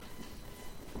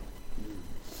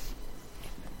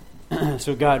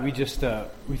So God,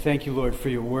 we thank you, Lord, for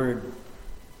your word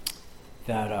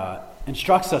that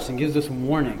instructs us and gives us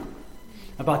warning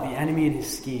about the enemy and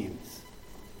his schemes.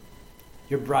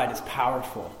 Your bride is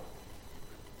powerful,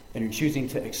 and you're choosing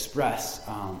to express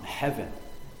heaven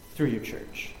through your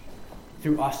church,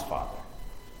 through us, Father,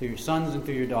 through your sons and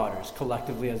through your daughters,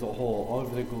 collectively as a whole, all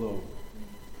over the globe.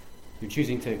 You're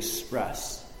choosing to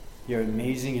express your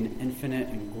amazing and infinite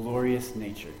and glorious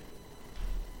nature.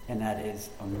 And that is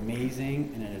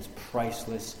amazing, and it is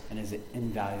priceless, and it is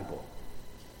invaluable.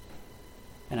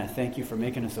 And I thank you for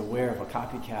making us aware of a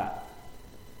copycat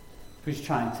who's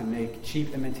trying to make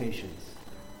cheap imitations,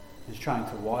 who's trying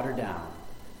to water down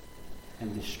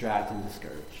and distract and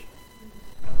discourage.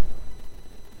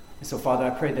 And so, Father,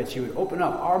 I pray that you would open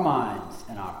up our minds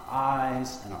and our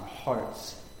eyes and our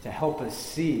hearts to help us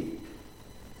see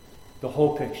the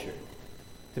whole picture,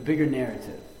 the bigger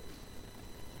narrative.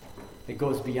 It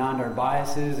goes beyond our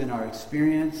biases and our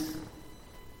experience. It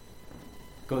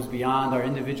goes beyond our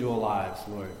individual lives,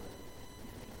 Lord.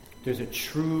 There's a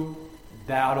true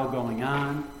battle going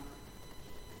on.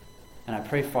 And I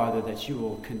pray, Father, that you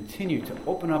will continue to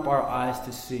open up our eyes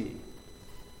to see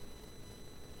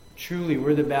truly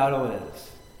where the battle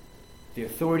is, the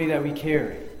authority that we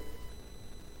carry,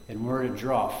 and where to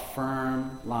draw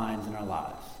firm lines in our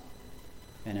lives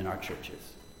and in our churches.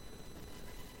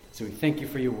 So we thank you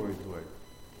for your word, Lord.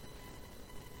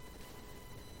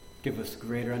 Give us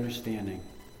greater understanding.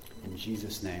 In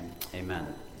Jesus' name, amen.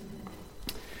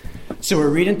 So we're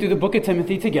reading through the book of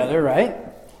Timothy together, right?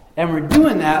 And we're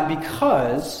doing that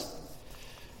because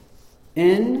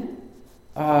in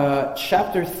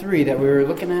chapter 3 that we were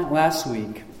looking at last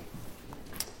week,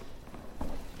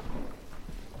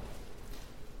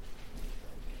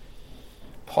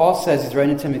 Paul says, he's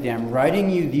writing to Timothy, I'm writing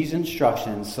you these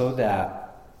instructions so that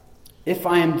if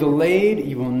I am delayed,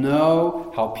 you will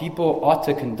know how people ought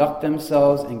to conduct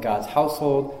themselves in God's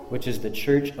household, which is the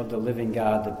church of the living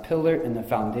God, the pillar and the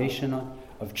foundation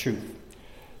of truth.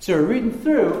 So we're reading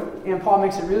through, and Paul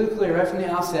makes it really clear right from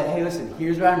the outset, hey, listen,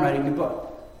 here's why I'm writing the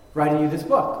book. Writing you this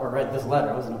book, or read this letter.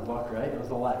 It wasn't a book, right? It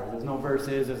was a letter. There's no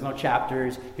verses, there's no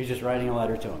chapters. He's just writing a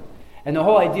letter to him. And the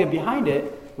whole idea behind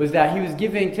it was that he was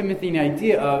giving Timothy an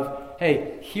idea of,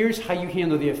 hey, here's how you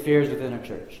handle the affairs within a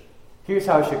church. Here's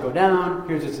how it should go down.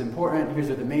 Here's what's important. Here's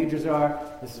where the majors are.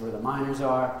 This is where the minors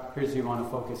are. Here's where you want to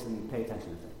focus and pay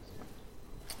attention to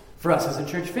things. For us as a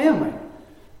church family,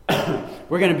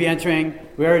 we're going to be entering,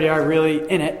 we already are really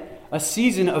in it, a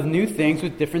season of new things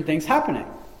with different things happening.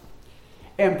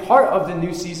 And part of the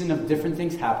new season of different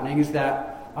things happening is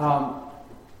that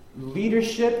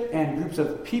leadership and groups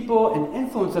of people and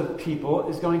influence of people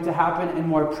is going to happen in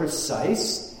more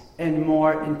precise and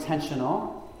more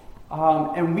intentional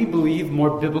and we believe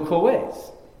more biblical ways.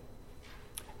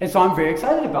 And so I'm very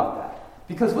excited about that.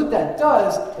 Because what that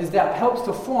does is that helps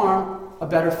to form a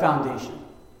better foundation,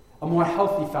 a more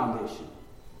healthy foundation.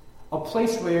 A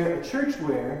place where, a church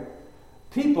where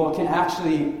people can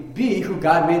actually be who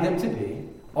God made them to be,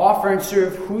 offer and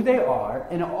serve who they are,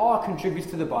 and it all contributes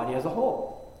to the body as a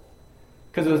whole.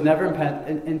 Because it was never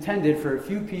intended for a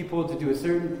few people to do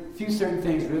a few certain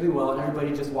things really well and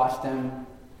everybody just watch them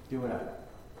do whatever.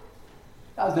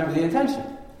 That was never the intention.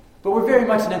 But we're very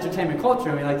much an entertainment culture,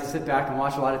 and we like to sit back and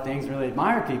watch a lot of things and really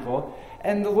admire people.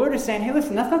 And the Lord is saying, hey,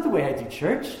 listen, that's not the way I do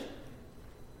church.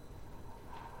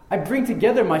 I bring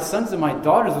together my sons and my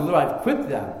daughters, although I've equipped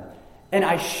them, and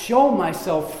I show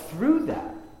myself through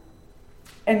that.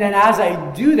 And then as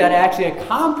I do that, I actually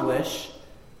accomplish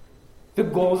the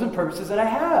goals and purposes that I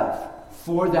have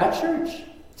for that church.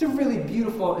 It's a really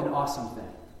beautiful and awesome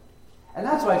thing. And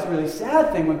that's why it's a really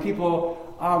sad thing when people,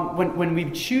 when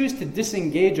we choose to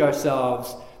disengage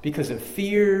ourselves because of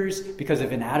fears, because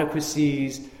of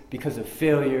inadequacies, because of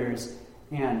failures,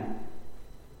 and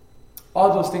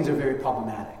all those things are very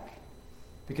problematic.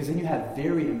 Because then you have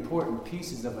very important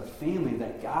pieces of a family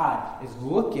that God is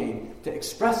looking to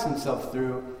express himself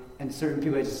through, and certain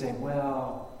people just say,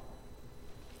 well,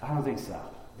 I don't think so.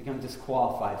 I think I'm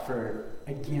disqualified for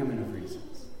a gamut of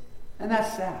reasons. And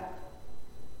that's sad.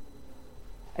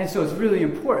 And so it's really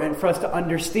important for us to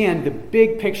understand the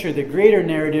big picture, the greater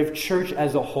narrative, church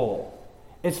as a whole.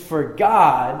 It's for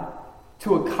God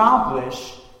to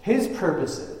accomplish his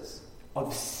purposes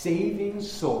of saving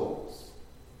souls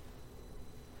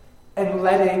and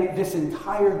letting this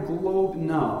entire globe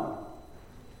know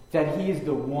that he is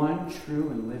the one true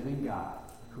and living God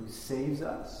who saves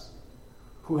us,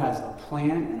 who has a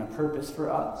plan and a purpose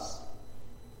for us,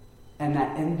 and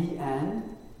that in the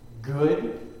end,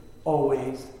 good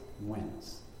always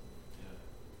wins.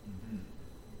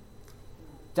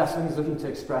 That's what he's looking to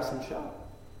express and show.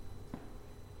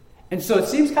 And so it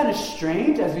seems kind of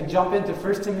strange as we jump into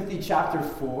 1 Timothy chapter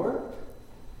 4,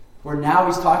 where now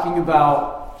he's talking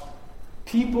about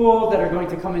people that are going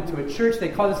to come into a church. They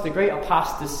call this the great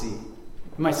apostasy.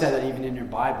 You might say that even in your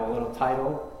Bible, a little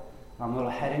title, a little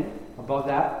heading above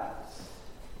that.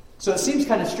 So it seems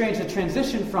kind of strange to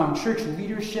transition from church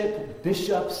leadership,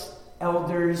 bishops,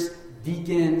 elders,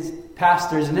 deacons,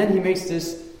 pastors, and then he makes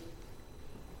this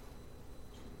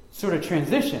sort of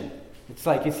transition. It's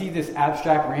like, is he this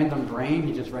abstract random brain?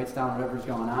 He just writes down whatever's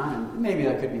going on, and maybe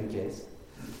that could be the case.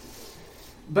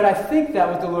 But I think that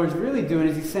what the Lord's really doing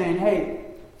is he's saying, hey,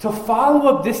 to follow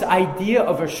up this idea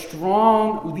of a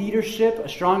strong leadership, a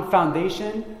strong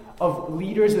foundation of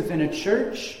leaders within a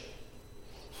church,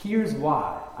 here's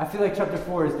why. I feel like chapter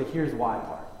 4 is the here's why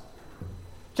part.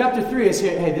 Chapter 3 is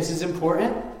here, hey, this is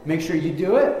important. Make sure you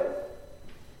do it.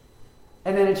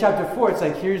 And then in chapter 4, it's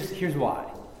like, here's why.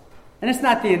 And it's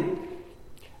not the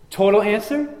total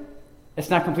answer. It's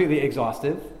not completely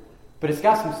exhaustive. But it's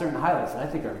got some certain highlights that I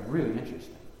think are really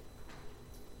interesting.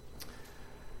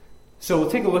 So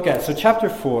we'll take a look at it. So chapter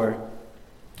 4,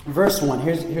 verse 1,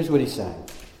 here's what he's saying.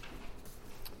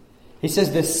 He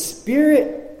says, the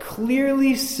Spirit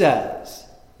clearly says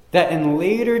that in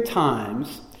later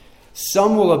times,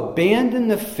 some will abandon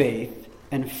the faith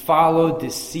and follow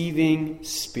deceiving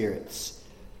spirits,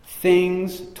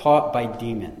 things taught by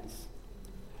demons.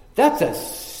 That's a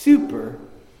super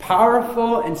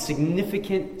powerful and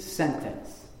significant sentence.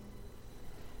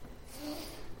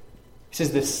 He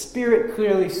says the Spirit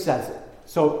clearly says it.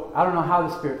 So I don't know how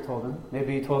the Spirit told him.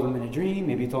 Maybe he told him in a dream.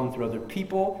 Maybe he told him through other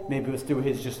people. Maybe it was through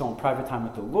his just own private time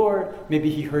with the Lord. Maybe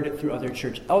he heard it through other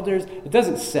church elders. It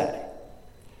doesn't say.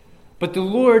 But the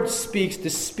Lord speaks, the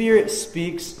Spirit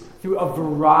speaks through a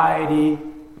variety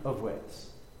of ways.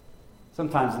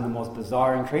 Sometimes in the most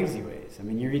bizarre and crazy ways. I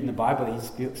mean, you're reading the Bible,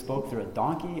 he spoke through a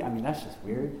donkey. I mean, that's just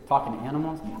weird. Talking to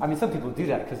animals. I mean, some people do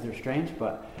that because they're strange,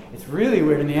 but it's really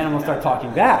weird when the animals start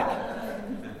talking back.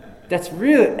 That's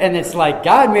really, and it's like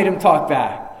God made him talk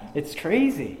back. It's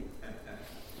crazy.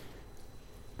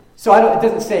 So it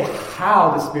doesn't say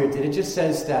how the Spirit did. It just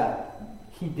says that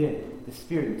he did. The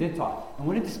Spirit did talk. And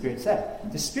what did the Spirit say?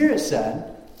 The Spirit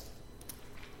said,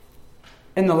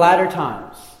 in the latter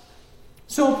times.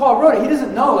 So when Paul wrote it, he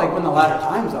doesn't know when the latter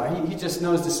times are. He just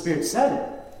knows the Spirit said it.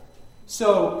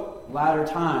 So latter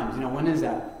times, when is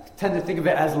that? I tend to think of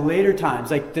it as later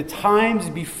times, like the times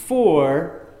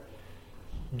before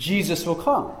Jesus will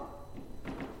come.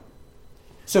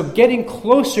 So getting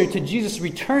closer to Jesus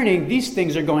returning, these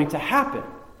things are going to happen.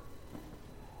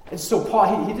 And so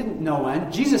Paul, he didn't know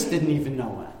when. Jesus didn't even know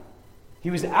when. He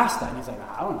was asked that, and he's like,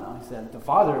 I don't know. He said, the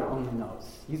Father only knows.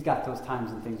 He's got those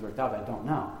times and things worked out. I don't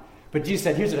know. But Jesus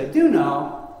said, here's what I do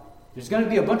know. There's going to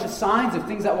be a bunch of signs of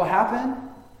things that will happen.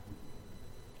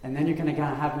 And then you're going to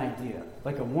kind of have an idea.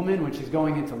 Like a woman, when she's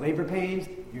going into labor pains,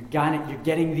 you're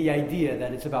getting the idea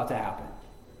that it's about to happen.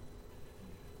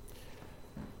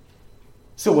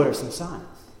 So what are some signs?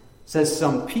 It says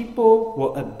some people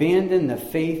will abandon the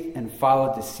faith and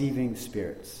follow deceiving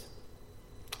spirits.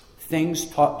 Things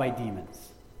taught by demons.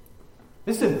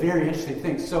 This is a very interesting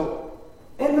thing. So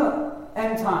in the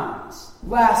end times,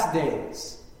 last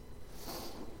days,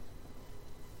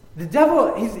 the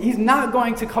devil, he's not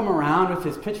going to come around with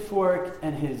his pitchfork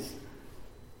and his,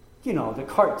 the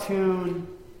cartoon,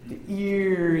 the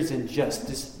ears, and just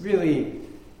this really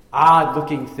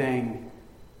odd-looking thing.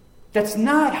 That's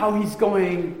not how he's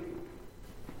going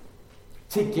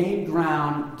to gain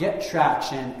ground, get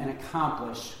traction, and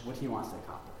accomplish what he wants to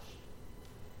accomplish.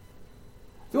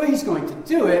 The way he's going to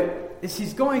do it is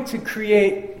he's going to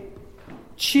create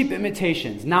cheap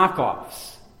imitations,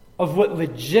 knockoffs, of what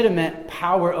legitimate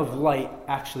power of light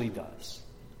actually does.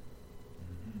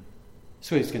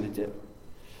 That's what he's going to do.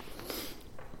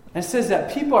 And it says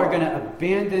that people are going to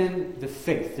abandon the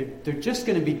faith. They're just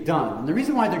going to be done. And the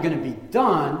reason why they're going to be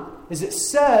done is it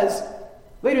says,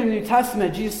 later in the New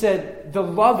Testament, Jesus said, the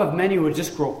love of many would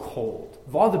just grow cold.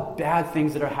 Of all the bad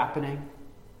things that are happening,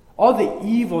 all the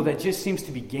evil that just seems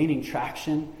to be gaining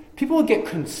traction, people will get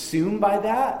consumed by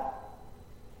that.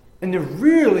 And they're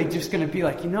really just going to be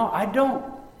like,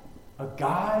 a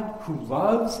God who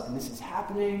loves, and this is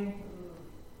happening.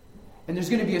 And there's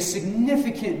going to be a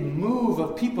significant move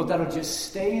of people that'll just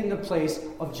stay in the place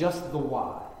of just the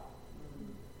why.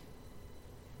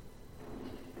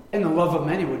 And the love of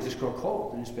many would just grow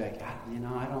cold. And just be like,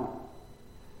 I don't.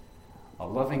 A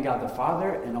loving God the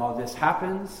Father, and all this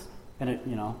happens. And,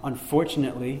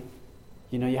 unfortunately,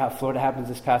 you have Florida happens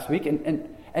this past week.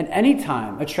 And any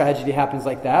time a tragedy happens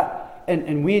like that,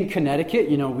 and we in Connecticut,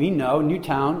 we know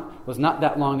Newtown was not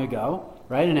that long ago,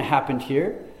 right? And it happened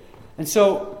here. And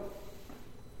so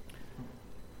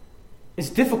it's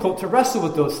difficult to wrestle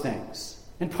with those things.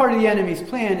 And part of the enemy's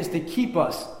plan is to keep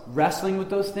us wrestling with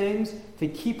those things, to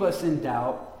keep us in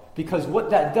doubt, because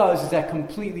what that does is that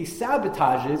completely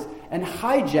sabotages and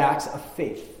hijacks a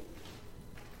faith.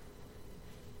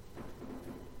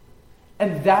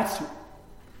 And that's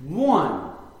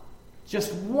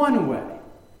just one way,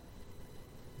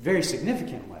 very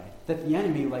significant way, that the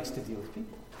enemy likes to deal with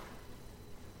people.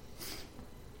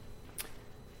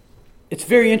 It's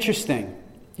very interesting.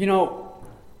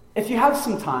 If you have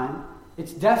some time,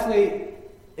 it's definitely,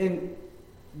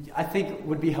 I think,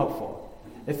 would be helpful.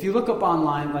 If you look up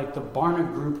online, like the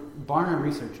Barna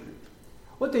Research Group,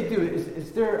 what they do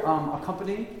is they're a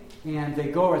company, and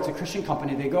it's a Christian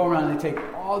company, they go around and they take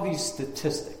all these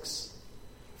statistics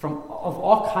of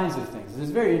all kinds of things. It's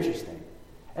very interesting.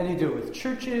 And they do it with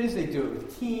churches, they do it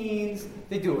with teens,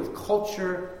 they do it with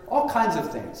culture, all kinds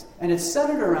of things. And it's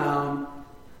centered around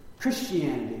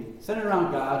Christianity, centered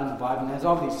around God and the Bible, and it has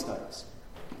all these studies.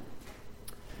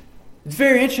 It's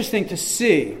very interesting to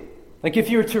see. Like if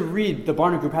you were to read, the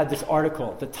Barna Group had this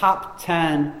article, the top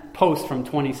 10 posts from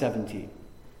 2017.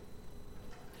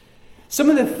 Some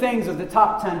of the things of the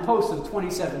top 10 posts of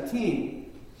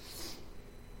 2017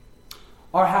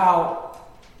 are how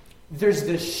there's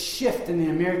this shift in the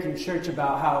American church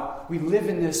about how we live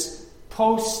in this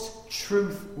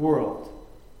post-truth world.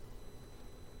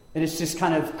 And it's just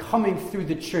kind of coming through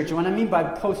the church. And what I mean by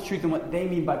post-truth and what they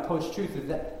mean by post-truth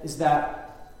is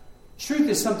that truth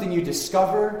is something you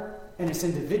discover, and it's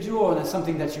individual, and it's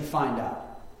something that you find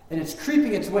out. And it's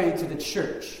creeping its way into the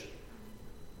church.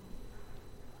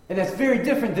 And that's very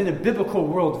different than a biblical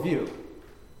worldview.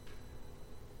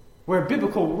 Where a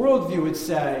biblical worldview would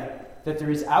say that there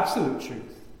is absolute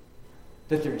truth,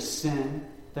 that there is sin,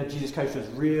 that Jesus Christ was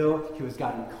real, he was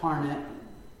God incarnate,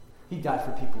 he died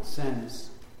for people's sins,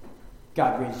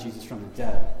 God raised Jesus from the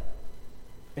dead,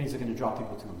 and he's looking to draw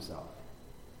people to himself.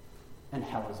 And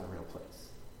hell is a real place.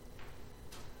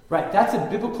 Right, that's a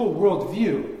biblical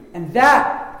worldview, and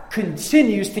that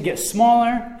continues to get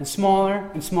smaller and smaller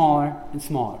and smaller and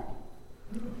smaller.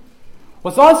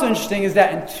 What's also interesting is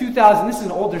that in 2000, this is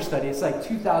an older study, it's like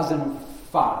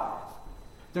 2005,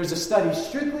 there's a study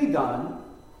strictly done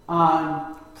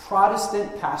on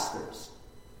Protestant pastors.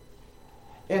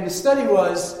 And the study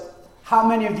was how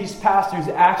many of these pastors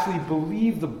actually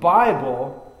believe the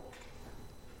Bible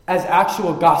as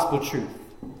actual gospel truth.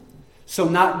 So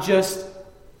not just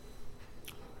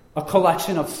a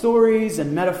collection of stories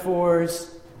and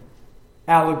metaphors,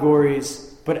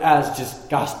 allegories, but as just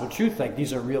gospel truth. Like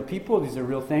these are real people, these are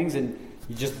real things, and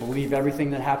you just believe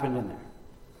everything that happened in there.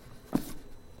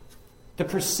 The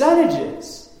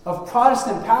percentages of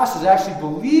Protestant pastors that actually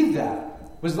believed that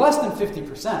was less than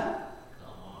 50%.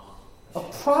 A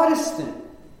Protestant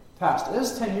pastor,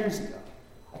 this was 10 years ago.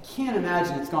 I can't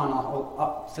imagine it's gone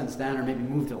up since then, or maybe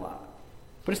moved a lot.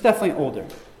 But it's definitely older.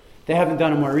 They haven't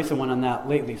done a more recent one on that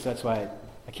lately, so that's why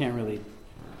I can't really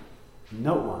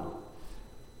note one.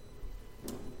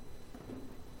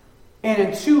 And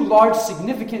in two large,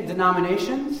 significant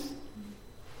denominations,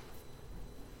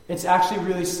 it's actually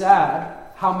really sad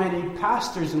how many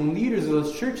pastors and leaders of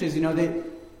those churches,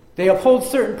 they uphold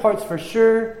certain parts for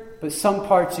sure, but some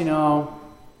parts, we'll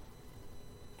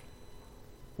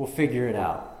figure it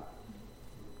out.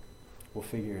 We'll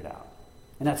figure it out.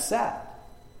 And that's sad.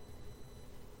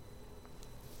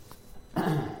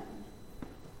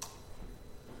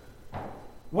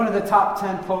 One of the top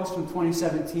 10 posts from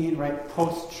 2017, right?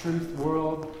 Post-truth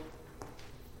world.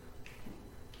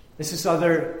 It's this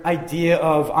other idea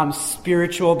of I'm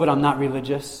spiritual, but I'm not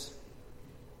religious.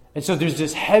 And so there's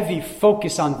this heavy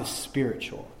focus on the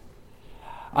spiritual.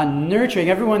 On nurturing.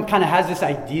 Everyone kind of has this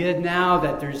idea now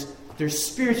that there's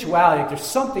spirituality, there's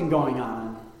something going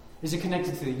on. Is it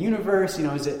connected to the universe?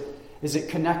 Is it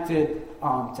connected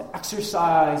to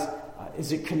exercise?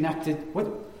 Is it connected? What?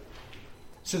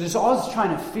 So there's always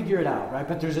trying to figure it out, right?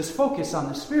 But there's this focus on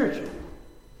the spiritual.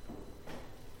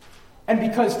 And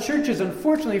because churches,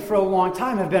 unfortunately, for a long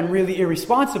time have been really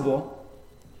irresponsible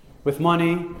with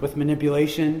money, with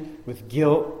manipulation, with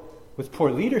guilt, with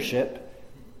poor leadership,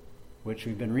 which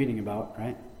we've been reading about,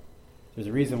 right? There's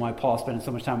a reason why Paul's spending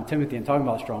so much time with Timothy and talking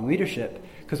about strong leadership.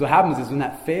 Because what happens is when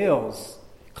that fails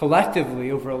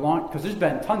collectively over because there's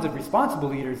been tons of responsible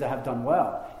leaders that have done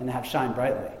well and that have shined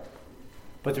brightly.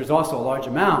 But there's also a large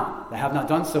amount that have not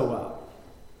done so well.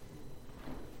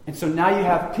 And so now you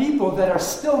have people that are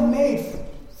still made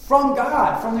from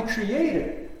God, from the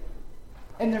Creator.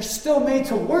 And they're still made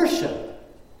to worship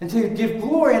and to give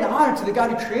glory and honor to the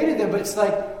God who created them. But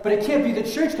it can't be the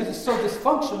church because it's so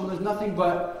dysfunctional. There's nothing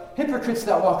but hypocrites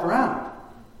that walk around.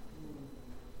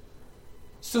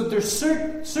 So they're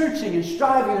searching and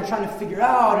striving, they're trying to figure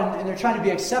out, and they're trying to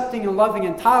be accepting and loving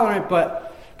and tolerant,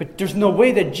 but there's no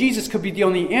way that Jesus could be the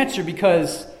only answer,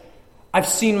 because I've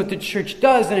seen what the church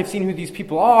does, and I've seen who these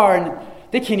people are, and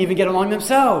they can't even get along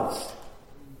themselves.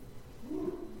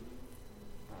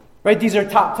 Right? These are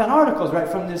top 10 articles, right,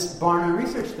 from this Barna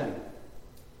research thing.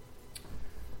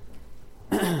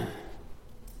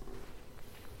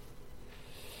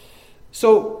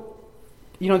 So,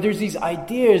 there's these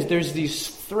ideas, there's these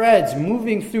threads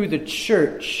moving through the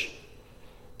church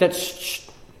that's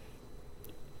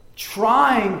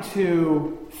trying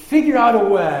to figure out a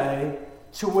way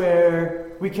to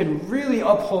where we can really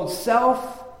uphold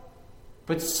self,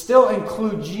 but still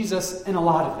include Jesus in a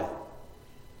lot of it.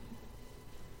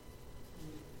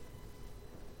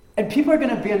 And people are going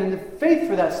to abandon the faith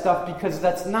for that stuff because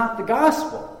that's not the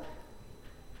gospel.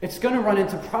 It's going to run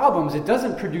into problems. It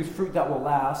doesn't produce fruit that will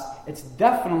last. It's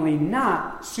definitely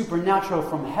not supernatural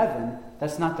from heaven.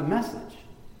 That's not the message.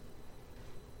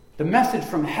 The message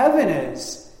from heaven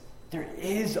is there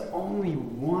is only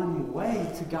one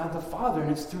way to God the Father,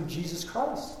 and it's through Jesus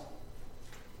Christ.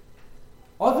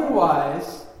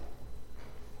 Otherwise,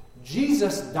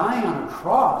 Jesus dying on a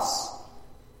cross,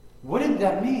 what did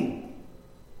that mean?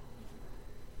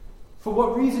 For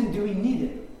what reason do we need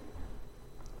it?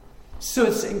 So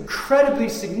it's incredibly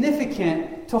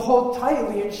significant to hold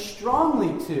tightly and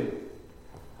strongly to.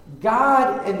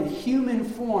 God in human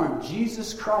form,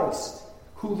 Jesus Christ,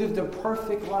 who lived a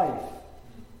perfect life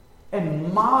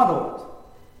and modeled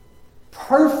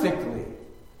perfectly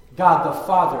God the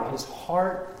Father, his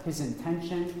heart, his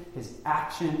intention, his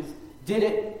actions, did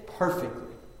it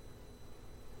perfectly.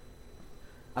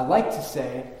 I like to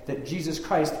say that Jesus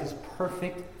Christ is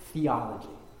perfect theology.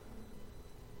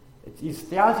 It's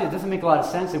theology that doesn't make a lot of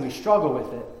sense and we struggle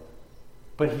with it,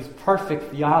 but he's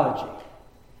perfect theology.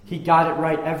 He got it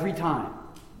right every time.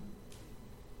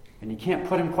 And you can't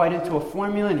put him quite into a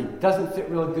formula, and he doesn't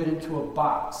fit real good into a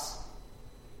box.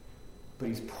 But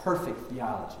he's perfect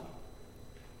theology.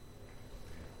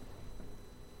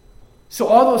 So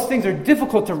all those things are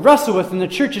difficult to wrestle with, and the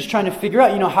church is trying to figure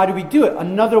out, how do we do it?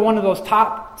 Another one of those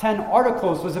top 10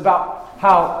 articles was about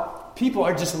how people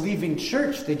are just leaving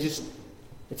church.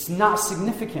 It's not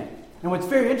significant. And what's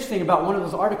very interesting about one of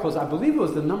those articles, I believe it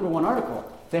was the number one article,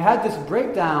 they had this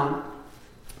breakdown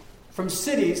from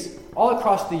cities all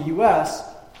across the U.S.,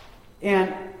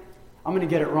 and I'm going to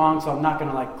get it wrong, so I'm not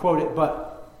going to quote it,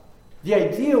 but the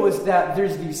idea was that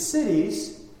there's these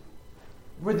cities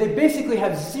where they basically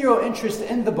have zero interest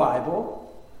in the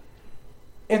Bible,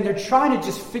 and they're trying to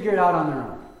just figure it out on their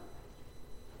own.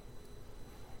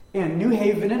 And New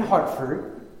Haven and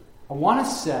Hartford, I want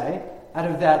to say, out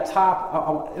of that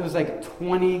top, it was like a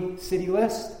 20 city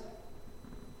list,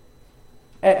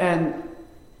 and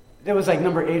it was like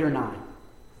number 8 or 9.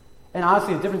 And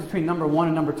honestly, the difference between number 1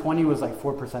 and number 20 was like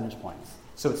 4 percentage points.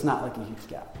 So it's not like a huge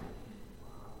gap.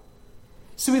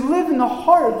 So we live in the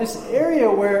heart of this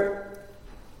area where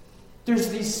there's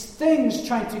these things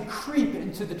trying to creep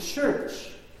into the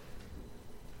church.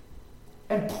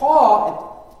 And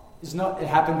Paul, it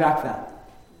happened back then.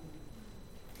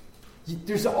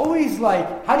 There's always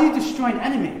how do you destroy an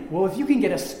enemy? Well, if you can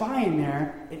get a spy in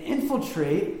there and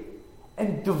infiltrate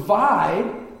and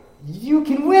divide, you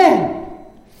can win.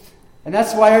 And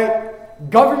that's why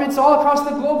governments all across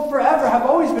the globe forever have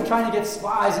always been trying to get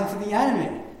spies into the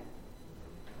enemy.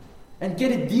 And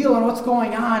get a deal on what's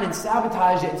going on and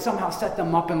sabotage it and somehow set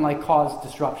them up and cause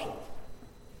disruption.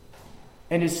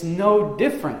 And it's no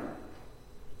different.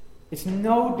 It's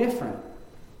no different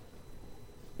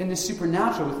in the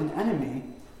supernatural with an enemy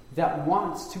that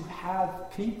wants to have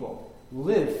people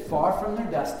live far from their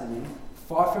destiny,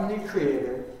 far from their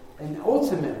Creator, and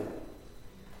ultimately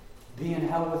be in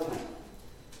hell with him.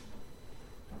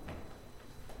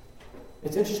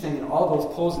 It's interesting in all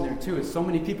those polls in there too, is so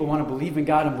many people want to believe in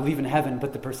God and believe in heaven,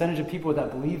 but the percentage of people that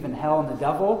believe in hell and the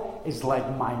devil is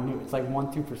minute. It's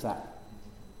 1-2%.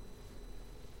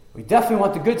 We definitely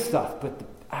want the good stuff, but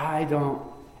I don't.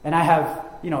 And I have,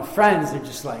 friends that are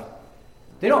just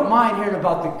they don't mind hearing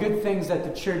about the good things that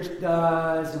the church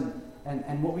does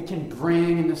and what we can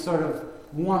bring and the sort of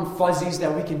warm fuzzies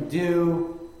that we can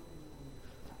do.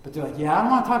 But they're I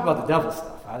don't want to talk about the devil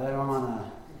stuff. I don't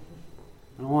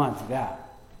want to do that.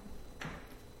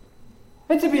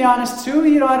 And to be honest, too,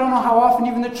 I don't know how often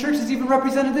even the church has even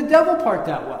represented the devil part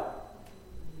that well.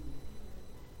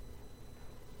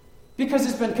 Because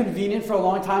it's been convenient for a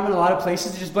long time in a lot of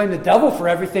places to just blame the devil for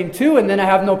everything, too, and then I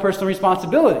have no personal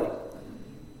responsibility.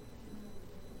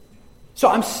 So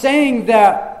I'm saying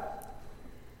that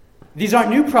these aren't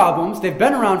new problems. They've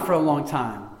been around for a long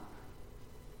time.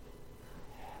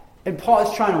 And Paul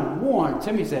is trying to warn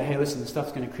Timothy, say, hey, listen, this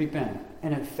stuff's going to creep in.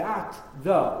 And in fact,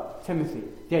 though, Timothy,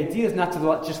 the idea is not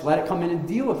to just let it come in and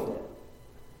deal with it.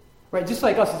 Right? Just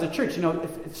like us as a church,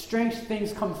 if strange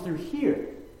things come through here,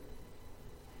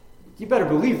 you better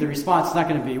believe the response is not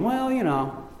going to be, well,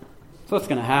 so what's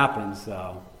going to happen,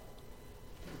 so.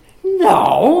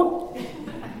 No!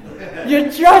 You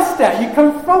address that. You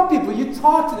confront people. You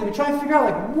talk to them. You try to figure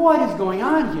out, what is going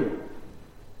on here?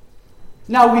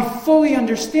 Now, we fully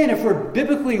understand if we're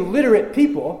biblically literate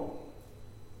people,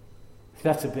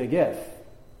 that's a big if.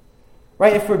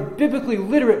 Right? If we're biblically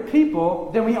literate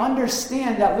people, then we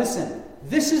understand that, listen,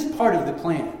 this is part of the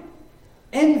plan.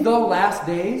 In the last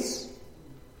days,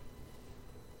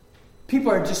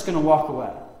 people are just going to walk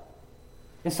away.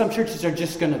 And some churches are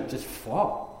just going to just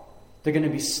fall. They're going to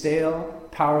be stale,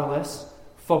 powerless,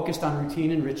 focused on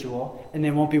routine and ritual, and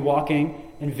they won't be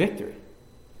walking in victory.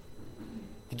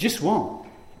 They just won't.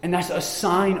 And that's a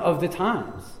sign of the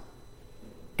times.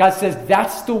 God says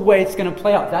that's the way it's going to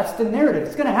play out. That's the narrative.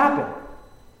 It's going to happen.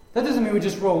 That doesn't mean we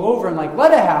just roll over and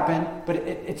let it happen, but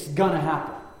it's going to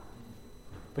happen.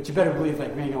 But you better believe we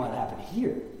ain't going to let it happen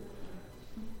here.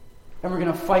 And we're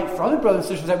going to fight for other brothers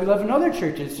and sisters that we love in other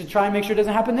churches to try and make sure it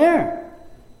doesn't happen there.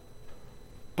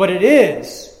 But it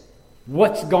is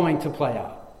what's going to play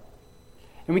out.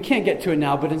 And we can't get to it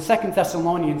now, but in 2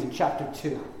 Thessalonians in chapter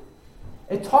 2,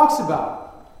 it talks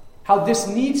about how this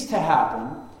needs to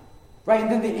happen, right?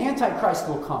 And then the Antichrist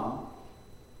will come,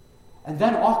 and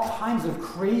then all kinds of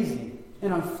crazy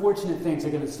and unfortunate things are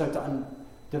going to start to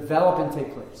develop and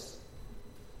take place.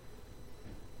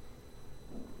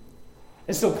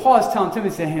 And so Paul is telling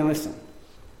Timothy, saying, hey, listen,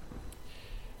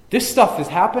 this stuff is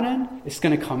happening. It's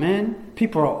going to come in.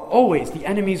 People are the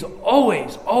enemy's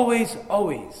always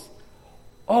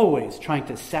trying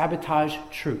to sabotage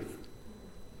truth.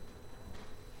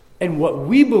 And what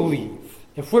we believe,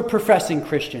 if we're professing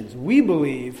Christians, we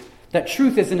believe that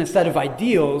truth isn't a set of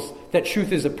ideals, that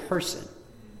truth is a person.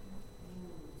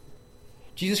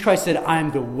 Jesus Christ said, I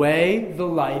am the way, the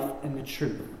life, and the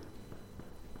truth.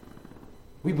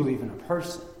 We believe in a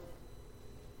person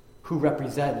who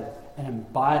represented and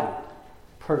embodied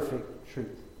perfect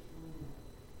truth.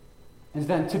 And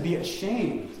then to be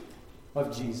ashamed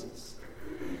of Jesus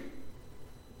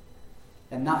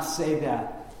and not say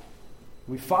that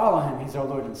we follow him, he's our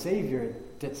Lord and Savior,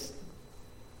 that's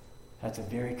a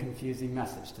very confusing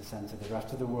message to send to the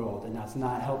rest of the world, and that's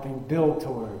not helping build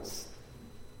towards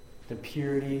the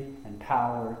purity and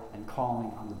power and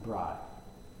calling on the bride.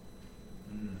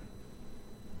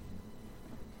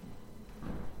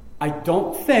 I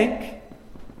don't think,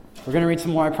 we're going to read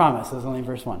some more, I promise, this is only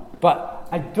verse 1, but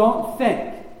I don't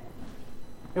think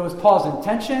it was Paul's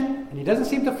intention, and he doesn't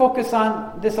seem to focus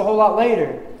on this a whole lot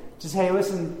later, to say, hey,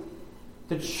 listen,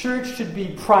 the church should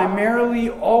be primarily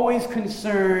always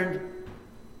concerned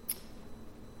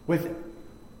with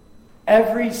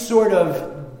every sort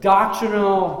of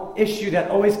doctrinal issue that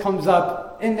always comes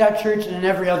up in that church and in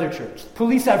every other church.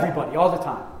 Police everybody all the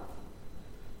time.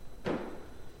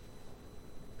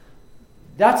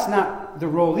 That's not the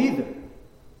role either.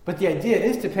 But the idea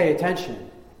is to pay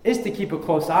attention, is to keep a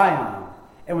close eye on them.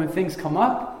 And when things come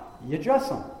up, you address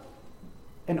them.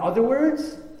 In other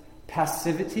words,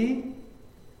 passivity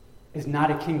is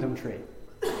not a kingdom trait.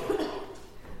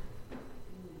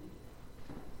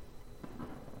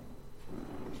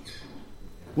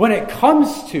 When it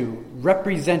comes to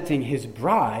representing his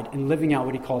bride and living out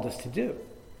what he called us to do,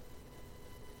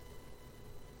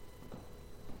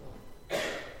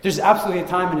 there's absolutely a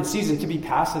time and a season to be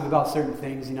passive about certain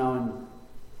things,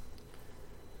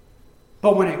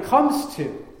 but when it comes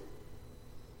to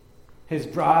his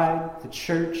bride, the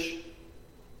church,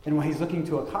 and what he's looking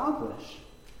to accomplish,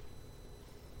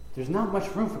 there's not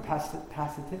much room for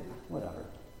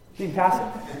being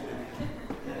passive.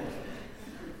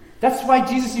 That's why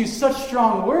Jesus used such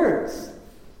strong words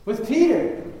with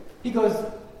Peter. He goes,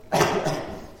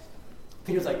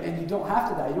 Peter's like, and you don't have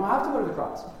to die. You don't have to go to the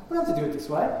cross. We don't have to do it this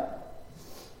way.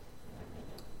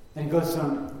 And he goes to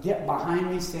him, get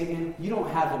behind me, Satan. You don't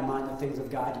have in mind the things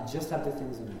of God. You just have the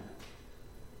things of man.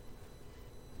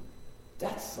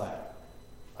 That's like,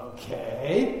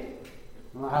 okay.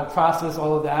 I don't know how to process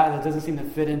all of that. It doesn't seem to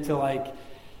fit into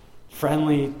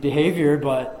friendly behavior,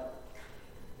 but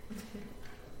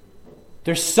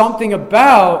there's something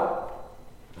about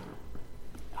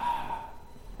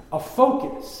a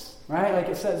focus, right? Like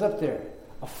it says up there,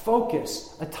 a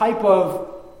focus, a type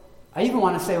of, I even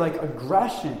want to say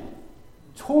aggression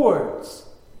towards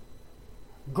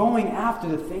going after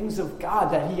the things of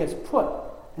God that he has put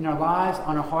in our lives,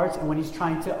 on our hearts, and what he's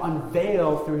trying to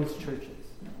unveil through his churches.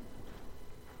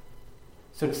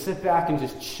 So to sit back and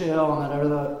just chill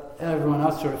and let everyone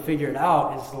else sort of figure it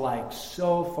out is like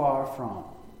so far from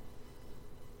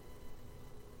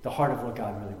the heart of what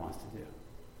God really wants to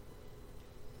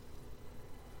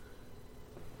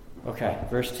do. Okay,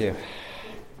 verse 2.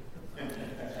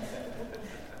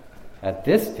 At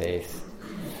this pace.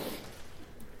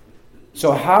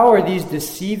 So how are these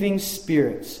deceiving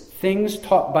spirits, things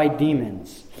taught by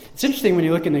demons? It's interesting when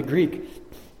you look in the Greek.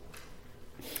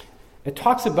 It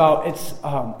talks about,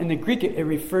 in the Greek it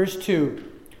refers to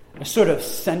a sort of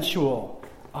sensual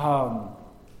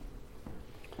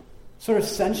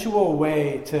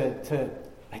way to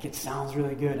like it sounds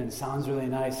really good and sounds really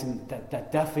nice, and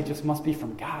that definitely just must be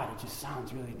from God. It just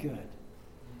sounds really good.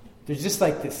 There's just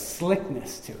like this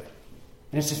slickness to it.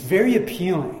 And it's just very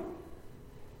appealing.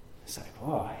 It's like,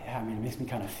 oh, yeah, it makes me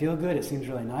kind of feel good. It seems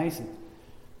really nice. And,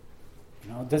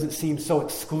 it doesn't seem so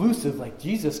exclusive like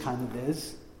Jesus kind of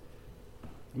is.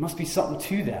 There must be something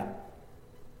to that.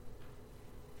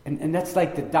 And that's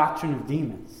like the doctrine of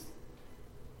demons.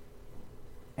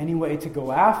 Any way to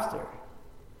go after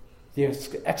the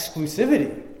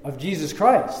exclusivity of Jesus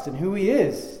Christ and who he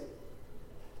is.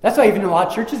 That's why even in a lot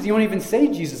of churches, you don't even say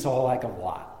Jesus a whole heck of a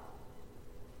lot.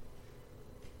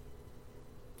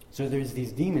 So there's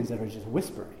these demons that are just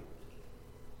whispering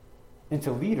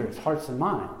into leaders' hearts and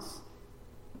minds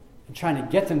and trying to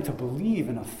get them to believe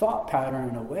in a thought pattern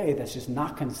in a way that's just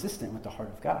not consistent with the heart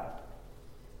of God.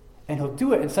 And he'll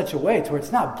do it in such a way to where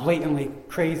it's not blatantly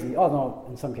crazy, although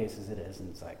in some cases it is, and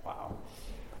it's like, wow.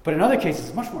 But in other cases,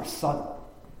 it's much more subtle.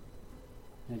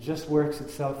 And it just works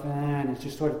itself in, and it's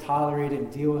just sort of tolerate it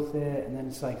and deal with it, and then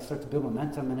it's like, start to build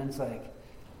momentum, and then it's like,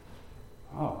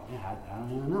 oh, yeah, I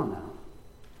don't even know now.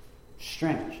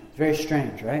 Strange. Very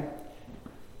strange, right?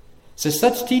 So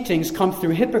such teachings come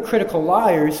through hypocritical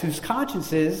liars whose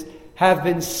consciences have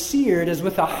been seared as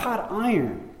with a hot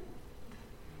iron.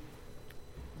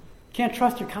 Can't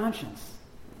trust your conscience.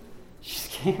 You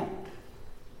just can't.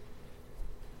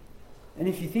 And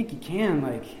if you think you can,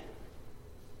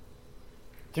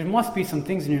 there must be some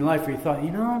things in your life where you thought,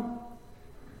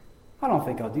 I don't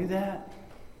think I'll do that.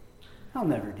 I'll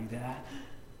never do that.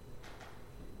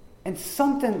 And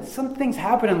some things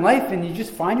happen in life and you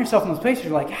just find yourself in those places.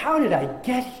 You're like, how did I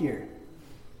get here?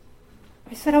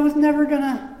 I said I was never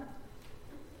gonna.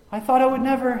 I thought I would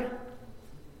never.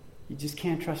 You just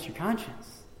can't trust your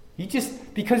conscience.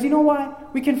 Because you know why?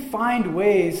 We can find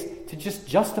ways to just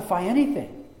justify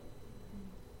anything.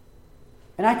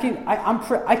 And I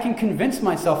can convince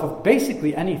myself of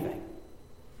basically anything.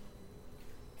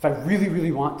 If I really,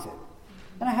 really want to.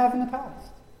 And I have in the past.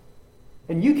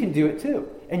 And you can do it too.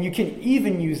 And you can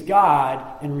even use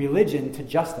God and religion to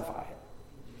justify it.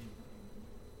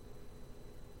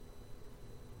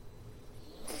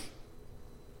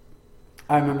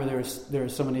 I remember there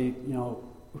was somebody,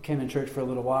 who came in church for a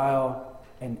little while,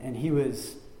 and he really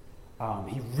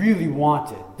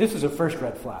wanted, this was a first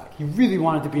red flag, he really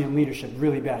wanted to be in leadership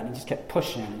really bad, and he just kept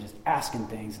pushing and just asking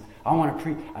things.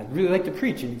 I'd really like to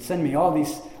preach, and he'd send me all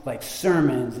these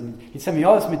sermons, and he'd send me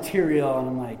all this material, and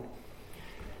I'm like,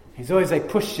 he's always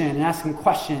pushing and asking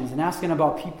questions and asking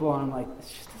about people, and I'm like,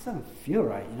 this just doesn't feel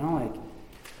right,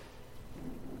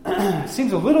 it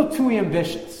seems a little too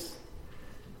ambitious.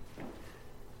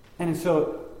 And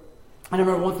so I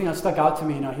remember one thing that stuck out to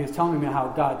me, he was telling me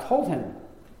how God told him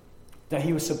that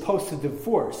he was supposed to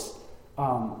divorce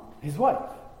his wife.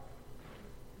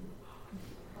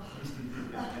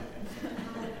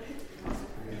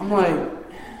 I'm like,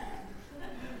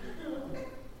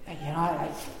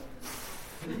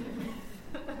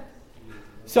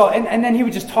 So, and then he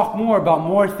would just talk more about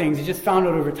more things. He just found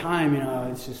out over time,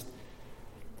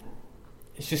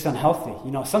 it's just unhealthy.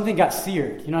 Something got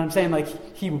seared. You know what I'm saying?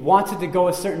 He wanted to go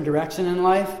a certain direction in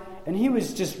life, and he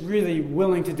was just really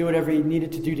willing to do whatever he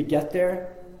needed to do to get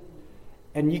there.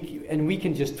 And we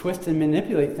can just twist and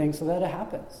manipulate things so that it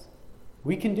happens.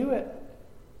 We can do it.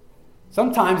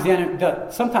 Sometimes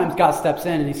sometimes God steps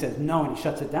in and he says no, and he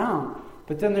shuts it down.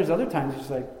 But then there's other times he's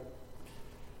like,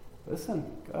 listen,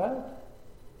 go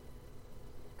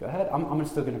ahead. I'm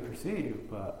still going to pursue you,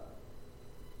 but.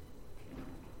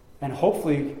 And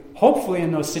hopefully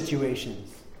in those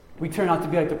situations, we turn out to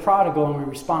be like the prodigal and we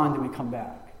respond and we come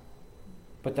back.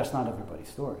 But that's not everybody's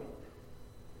story.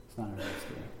 It's not everybody's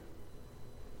story.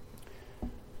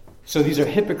 So these are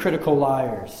hypocritical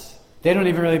liars. They don't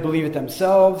even really believe it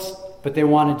themselves, but they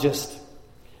want to just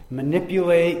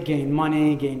manipulate, gain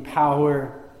money, gain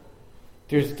power.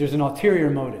 There's an ulterior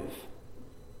motive.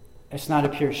 It's not a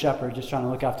pure shepherd just trying to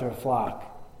look after a flock,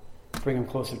 bring them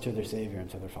closer to their Savior and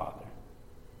to their Father.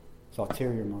 It's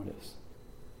ulterior motives.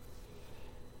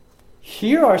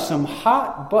 here are some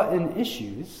hot button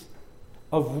issues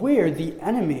of where the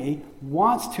enemy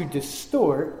wants to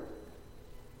distort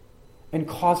and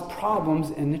cause problems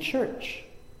in the church.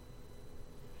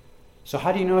 So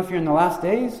how do you know if you're in the last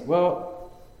days?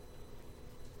 Well,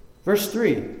 verse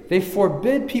 3, they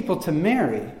forbid people to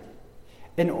marry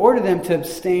and order them to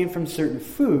abstain from certain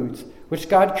foods, which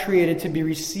God created to be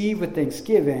received with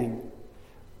thanksgiving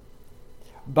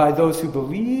by those who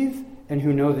believe and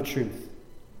who know the truth.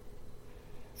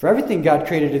 For everything God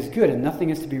created is good, and nothing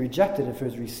is to be rejected if it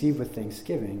is received with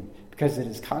thanksgiving, because it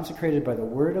is consecrated by the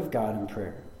word of God in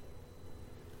prayer.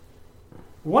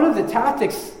 One of the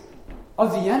tactics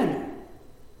of the enemy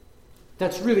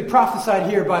that's really prophesied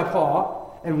here by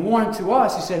Paul and warned to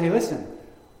us, he said, hey, listen,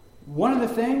 one of the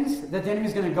things that the enemy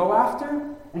is going to go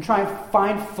after and try and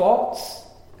find faults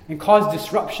and cause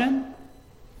disruption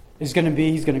is going to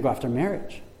be, he's going to go after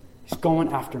marriage. He's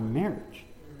going after marriage.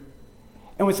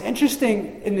 And what's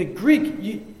interesting in the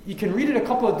Greek, you can read it a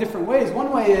couple of different ways.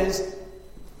 One way is,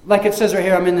 like it says right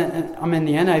here, I'm in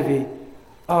the NIV.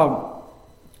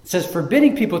 It says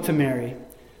forbidding people to marry.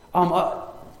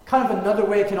 Kind of another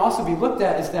way it can also be looked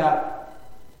at is that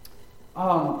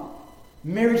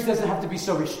marriage doesn't have to be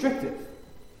so restrictive.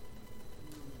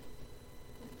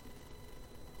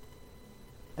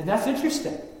 And that's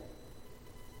interesting.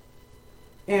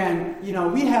 And,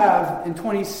 we have in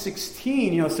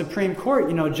 2016, Supreme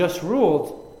Court, just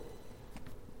ruled,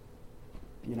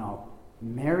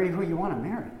 marry who you want to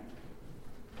marry.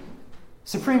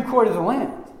 Supreme Court of the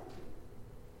land.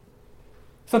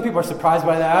 Some people are surprised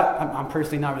by that. I'm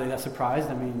personally not really that surprised.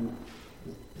 I mean,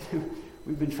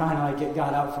 we've been trying to get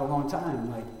God out for a long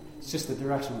time. It's just the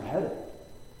direction we're headed.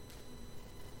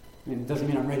 I mean, it doesn't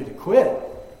mean I'm ready to quit.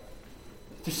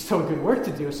 There's still good work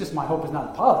to do. It's just my hope is not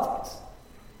in politics.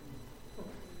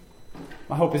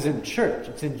 My hope is in the church.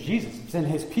 It's in Jesus. It's in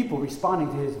his people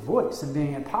responding to his voice and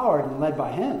being empowered and led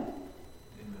by him.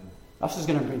 Amen. That's just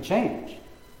going to bring change.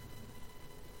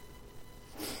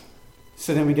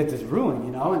 So then we get this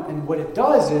ruling, and what it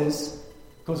does is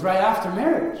goes right after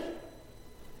marriage.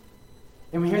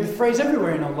 And we hear the phrase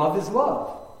everywhere, love is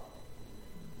love.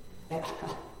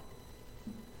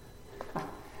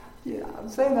 Yeah, I'm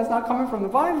saying that's not coming from the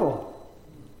Bible.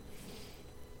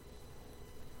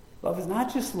 Love is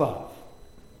not just love.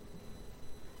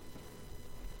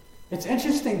 It's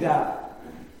interesting that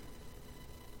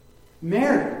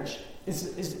marriage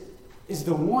is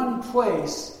the one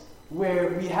place where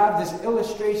we have this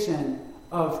illustration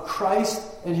of Christ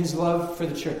and his love for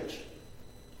the church.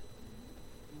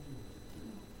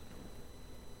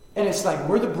 And it's like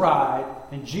we're the bride,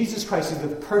 and Jesus Christ is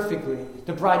lived perfectly.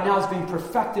 The bride now is being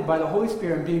perfected by the Holy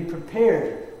Spirit and being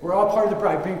prepared. We're all part of the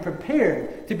bride, being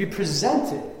prepared to be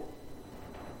presented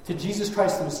to Jesus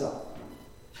Christ himself.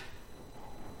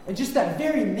 And just that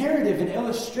very narrative and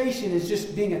illustration is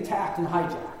just being attacked and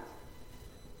hijacked.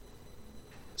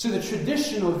 So the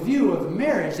traditional view of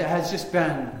marriage that has just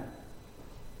been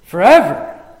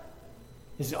forever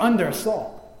is under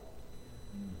assault.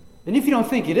 And if you don't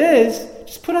think it is,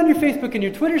 just put on your Facebook and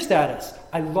your Twitter status,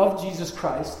 I love Jesus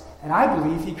Christ, and I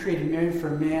believe he created marriage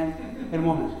for man and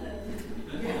woman.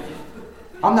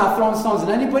 I'm not throwing stones at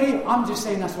anybody, I'm just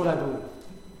saying that's what I believe.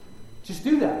 Just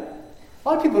do that. A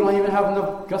lot of people don't even have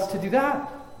enough guts to do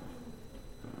that.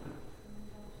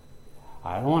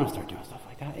 I don't want to start doing stuff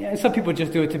like that. Yeah, some people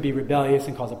just do it to be rebellious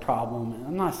and cause a problem. And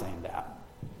I'm not saying that.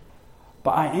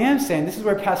 But I am saying this is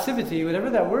where passivity, whatever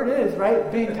that word is,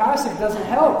 right? Being passive doesn't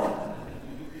help.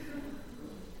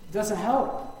 It doesn't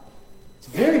help. It's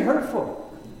very hurtful.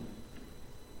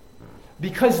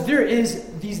 Because there is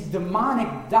these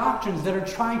demonic doctrines that are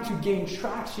trying to gain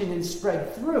traction and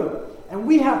spread through. And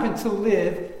we happen to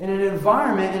live in an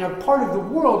environment, in a part of the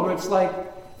world where it's like,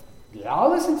 yeah, I'll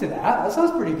listen to that. That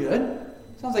sounds pretty good.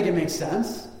 Sounds like it makes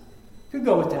sense. Could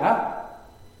go with that.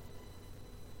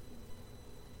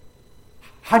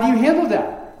 How do you handle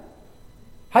that?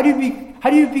 How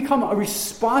do you become a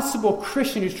responsible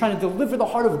Christian who's trying to deliver the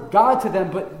heart of God to them,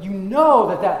 but you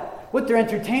know that what they're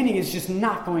entertaining is just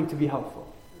not going to be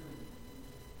helpful?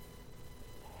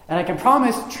 And I can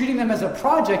promise treating them as a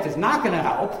project is not going to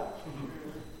help.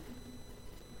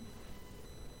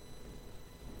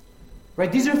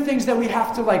 Right? These are things that we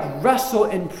have to wrestle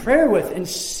in prayer with and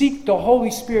seek the Holy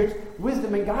Spirit's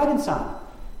wisdom and guidance on.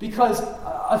 Because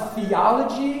a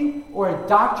theology or a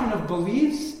doctrine of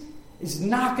beliefs is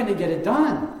not going to get it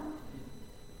done.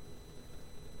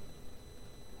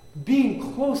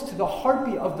 Being close to the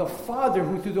heartbeat of the Father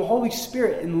who through the Holy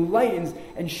Spirit enlightens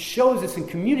and shows us and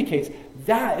communicates,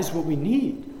 that is what we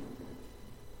need.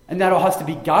 And that all has to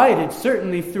be guided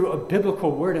certainly through a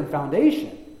biblical word and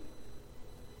foundation.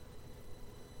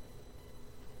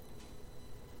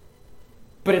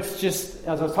 But it's just,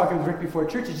 as I was talking with Rick before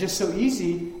church, it's just so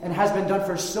easy and has been done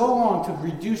for so long to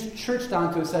reduce church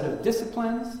down to a set of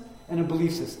disciplines and a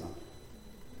belief system.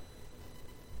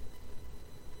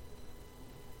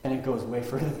 And it goes way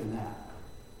further than that.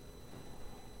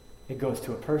 It goes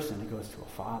to a person. It goes to a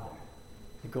father.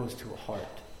 It goes to a heart.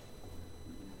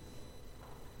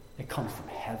 It comes from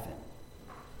heaven.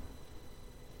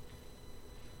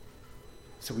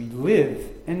 So we live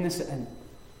in this, and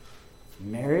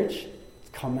marriage is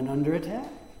coming under attack.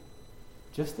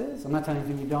 Just is. I'm not telling you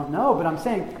anything you don't know, but I'm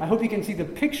saying, I hope you can see the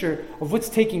picture of what's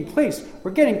taking place.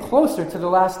 We're getting closer to the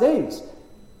last days.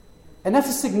 And that's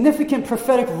a significant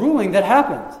prophetic ruling that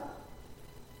happened.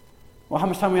 Well, how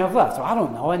much time we have left? So I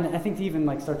don't know. And I think to even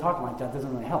start talking like that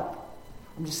doesn't really help.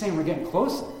 I'm just saying we're getting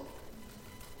closer.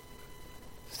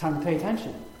 It's time to pay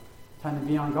attention. Time to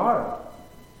be on guard.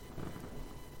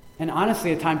 And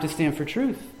honestly, a time to stand for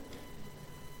truth.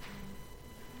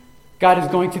 God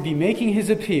is going to be making his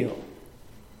appeal.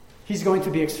 He's going to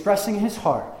be expressing his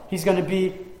heart. He's going to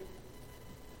be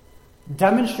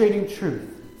demonstrating truth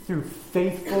through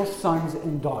faithful sons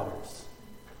and daughters.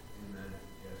 Amen.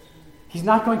 Yes. He's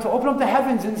not going to open up the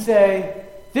heavens and say,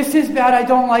 this is bad, I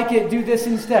don't like it, do this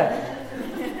instead.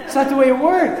 It's not the way it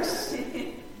works.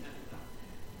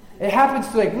 It happens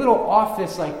to little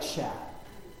office chat.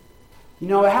 It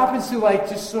happens to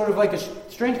just sort of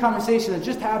a strange conversation that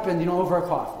just happened, over a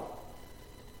coffee.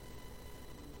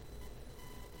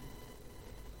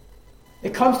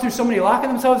 It comes through somebody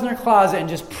locking themselves in their closet and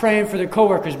just praying for their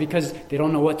coworkers because they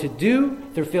don't know what to do.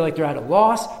 They feel like they're at a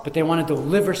loss, but they want to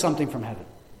deliver something from heaven.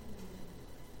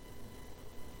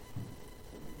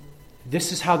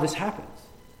 This is how this happens.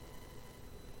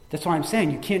 That's why I'm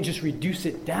saying you can't just reduce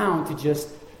it down to just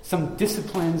some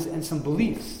disciplines and some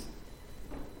beliefs.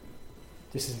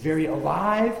 This is very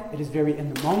alive. It is very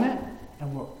in the moment,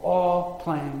 and we're all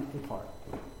playing a part.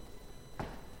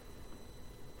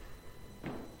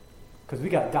 Because we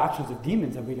got doctrines of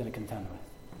demons that we're going to contend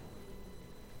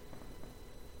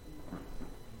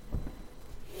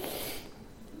with.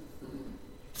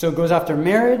 So it goes after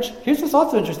marriage. Here's what's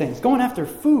also interesting. It's going after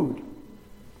food.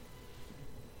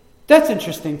 That's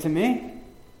interesting to me.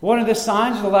 One of the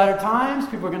signs of the latter times,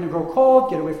 people are going to grow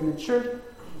cold, get away from the church.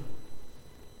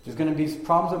 There's going to be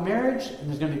problems with marriage, and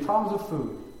there's going to be problems with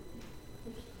food.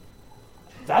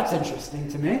 That's interesting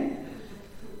to me.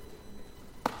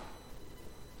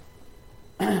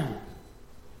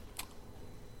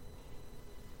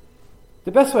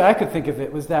 The best way I could think of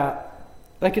it was that,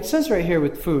 it says right here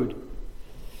with food,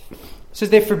 it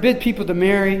says they forbid people to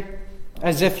marry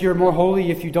as if you're more holy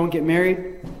if you don't get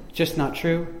married. Just not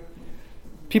true.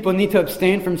 People need to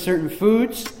abstain from certain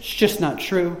foods. It's just not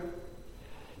true.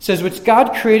 It says, which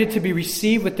God created to be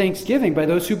received with thanksgiving by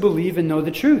those who believe and know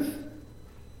the truth.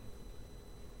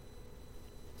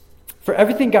 For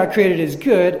everything God created is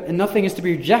good, and nothing is to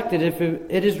be rejected if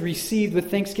it is received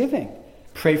with thanksgiving.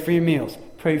 Pray for your meals.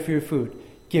 Pray for your food.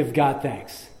 Give God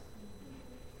thanks.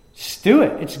 Just do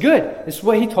it. It's good. It's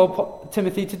what he told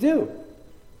Timothy to do.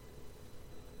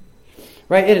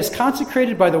 Right? It is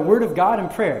consecrated by the word of God and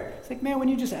prayer. It's man, when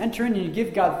you just enter in and you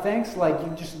give God thanks,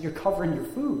 you're covering your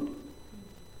food.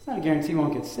 It's not a guarantee you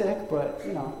won't get sick, but,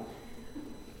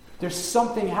 there's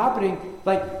something happening,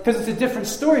 because it's a different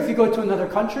story if you go to another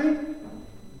country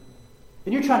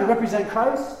and you're trying to represent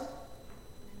Christ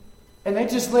and they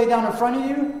just lay down in front of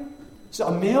you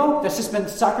a meal that's just been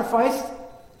sacrificed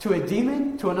to a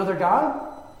demon, to another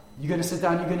god. You're going to sit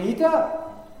down, you're going to eat that?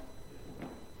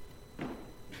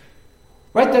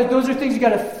 Right? Those are things you got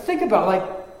to think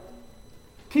about,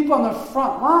 people on the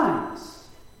front lines.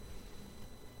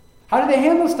 How do they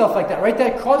handle stuff like that, right?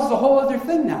 That causes a whole other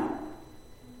thing now.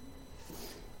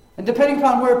 And depending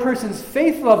upon where a person's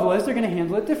faith level is, they're going to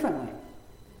handle it differently.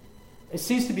 It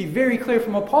seems to be very clear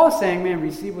from what Paul is saying, man,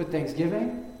 receive with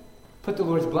thanksgiving, put the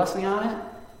Lord's blessing on it,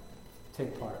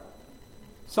 take part.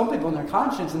 Some people in their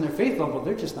conscience and their faith level,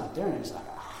 they're just not there, and it's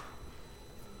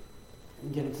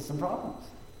and get into some problems.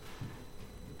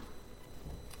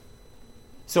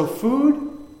 So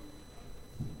food,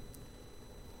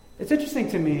 it's interesting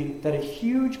to me that a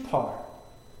huge part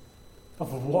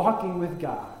of walking with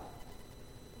God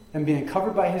and being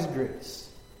covered by his grace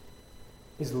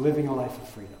is living a life of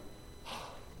freedom.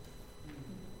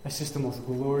 That's just the most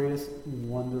glorious,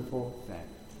 wonderful thing.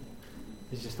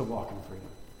 It's just to walk in freedom.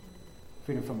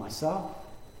 Freedom from myself.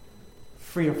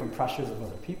 Freedom from pressures of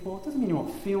other people. It doesn't mean you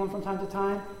won't feel them from time to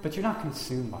time, but you're not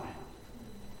consumed by them.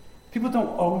 People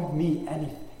don't owe me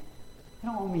anything. They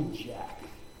don't owe me jack.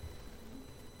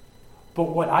 But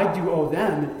what I do owe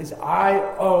them is I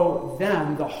owe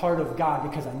them the heart of God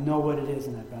because I know what it is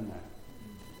and I've been there.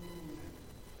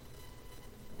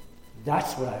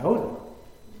 That's what I owe them.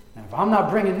 And if I'm not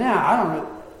bringing that, I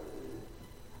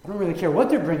don't really care what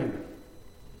they're bringing me.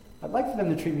 I'd like for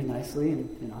them to treat me nicely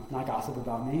and, not gossip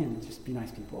about me and just be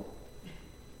nice people.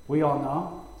 We all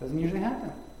know it doesn't usually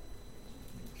happen.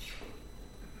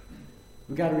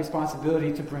 We've got a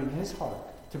responsibility to bring his heart,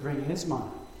 to bring his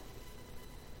mind.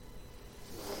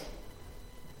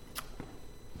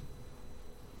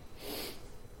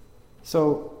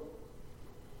 So,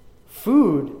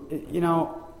 food,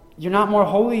 you're not more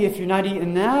holy if you're not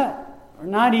eating that or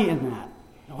not eating that.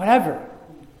 Whatever.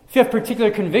 If you have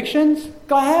particular convictions,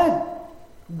 go ahead.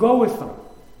 Go with them.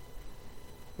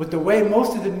 With the way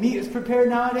most of the meat is prepared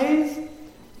nowadays,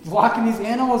 locking these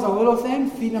animals on little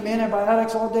things, feeding them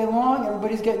antibiotics all day long,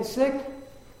 everybody's getting sick,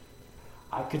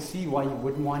 I could see why you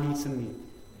wouldn't want to eat some meat.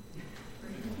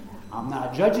 I'm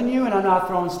not judging you and I'm not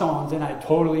throwing stones, and I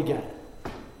totally get it.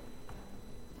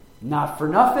 Not for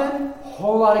nothing, a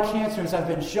whole lot of cancers have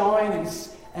been showing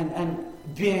and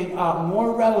being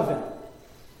more relevant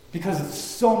because of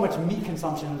so much meat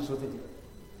consumption is what they do.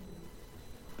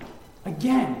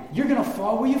 Again, you're going to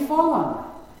fall where you fall on that.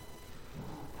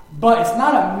 But it's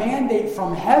not a mandate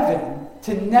from heaven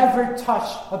to never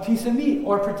touch a piece of meat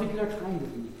or a particular kind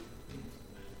of meat.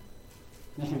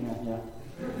 Amen, yeah.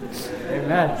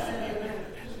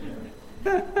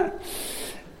 Amen.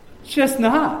 Just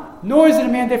not. Nor is it a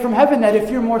mandate from heaven that if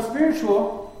you're more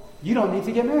spiritual, you don't need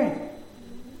to get married.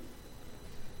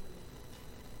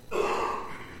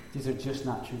 These are just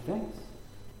not true things.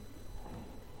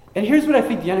 And here's what I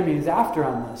think the enemy is after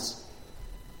on this.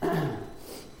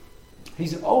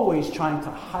 He's always trying to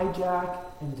hijack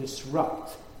and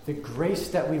disrupt the grace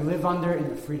that we live under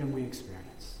and the freedom we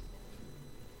experience.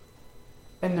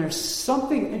 And there's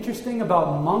something interesting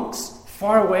about monks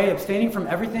far away, abstaining from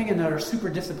everything, and that are super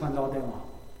disciplined all day long.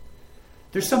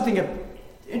 There's something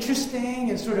interesting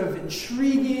and sort of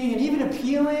intriguing and even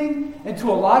appealing, and to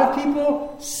a lot of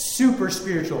people, super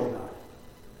spiritual about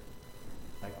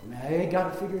it. Like, man, they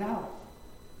got it figured out.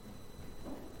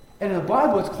 And in the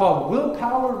Bible, it's called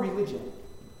willpower religion.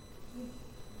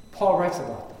 Paul writes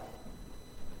about that.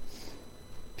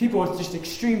 People with just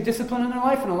extreme discipline in their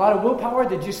life and a lot of willpower,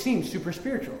 they just seem super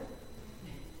spiritual.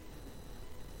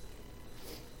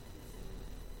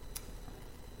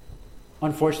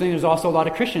 Unfortunately, there's also a lot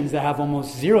of Christians that have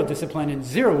almost zero discipline and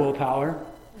zero willpower.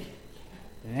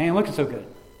 It ain't looking so good.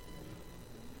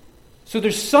 So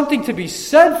there's something to be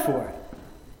said for it.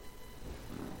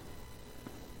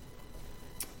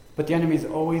 But the enemy is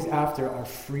always after our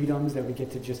freedoms that we get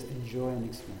to just enjoy and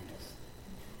experience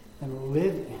and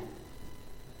live in.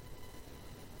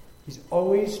 He's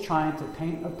always trying to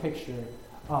paint a picture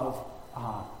of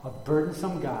a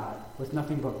burdensome God with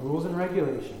nothing but rules and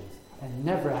regulations, and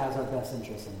never has our best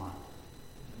interests in mind.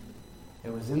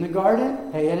 It was in the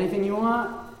garden. Hey, anything you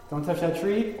want, don't touch that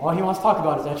tree. All he wants to talk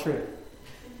about is that tree.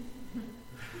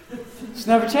 It's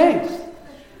never changed.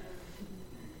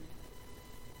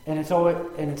 And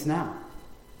it's now.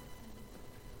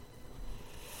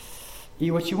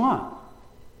 Eat what you want.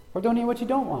 Or don't eat what you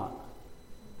don't want.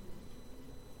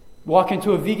 Walk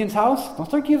into a vegan's house. Don't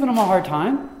start giving them a hard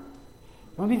time.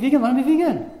 You want to be vegan? Let them be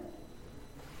vegan.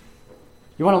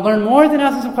 You want to learn more? Then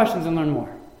ask them some questions and learn more.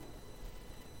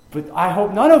 But I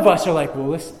hope none of us are like, well,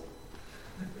 listen.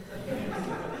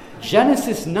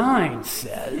 Genesis 9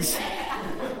 says,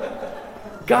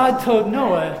 God told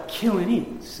Noah, kill and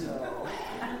eat. So,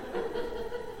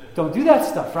 don't do that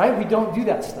stuff, right? We don't do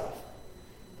that stuff.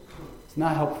 It's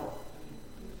not helpful.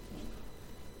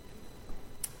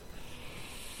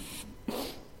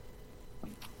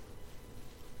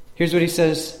 Here's what he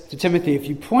says to Timothy. If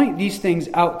you point these things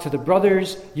out to the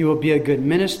brothers, you will be a good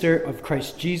minister of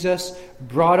Christ Jesus,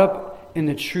 brought up in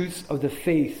the truths of the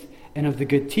faith and of the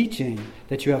good teaching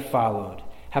that you have followed.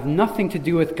 Have nothing to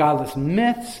do with godless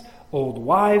myths, old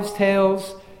wives'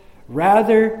 tales.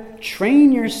 Rather,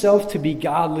 train yourself to be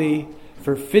godly,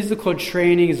 for physical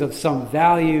training is of some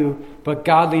value, but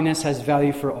godliness has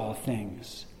value for all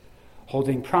things,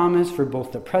 holding promise for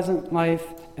both the present life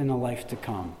and the life to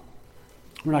come.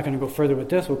 We're not going to go further with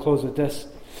this. We'll close with this.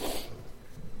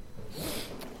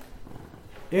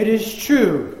 It is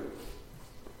true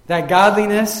that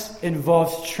godliness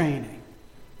involves training.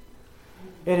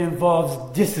 It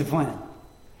involves discipline.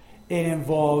 It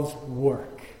involves work.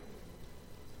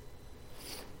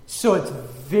 So it's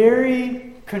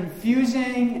very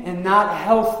confusing and not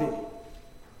healthy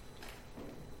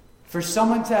for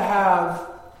someone to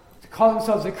call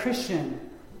themselves a Christian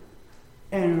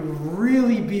and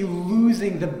really be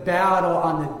losing the battle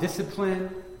on the discipline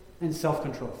and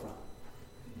self-control front.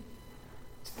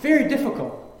 It's very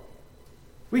difficult.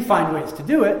 We find ways to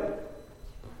do it,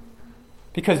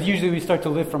 Because usually we start to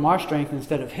live from our strength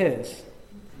instead of his.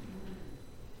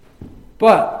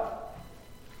 But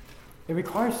it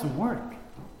requires some work.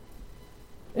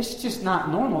 It's just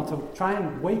not normal to try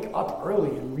and wake up early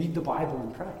and read the Bible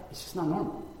and pray. It's just not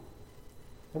normal.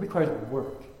 It requires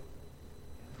work.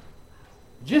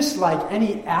 Just like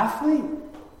any athlete,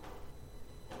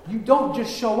 you don't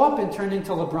just show up and turn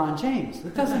into LeBron James.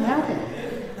 It doesn't happen.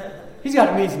 He's got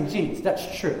amazing genes,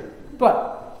 that's true.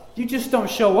 But you just don't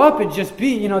show up and just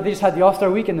be, they just had the All-Star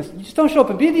Weekend. You just don't show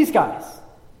up and be these guys.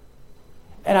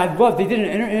 And I love, they did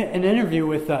an interview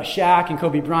with Shaq and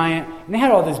Kobe Bryant, and they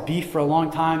had all this beef for a long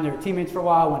time. They were teammates for a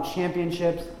while, won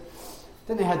championships.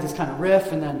 Then they had this kind of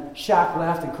riff, and then Shaq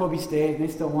left and Kobe stayed, and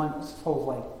they still won this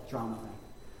whole drama thing.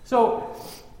 So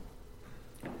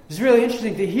it's really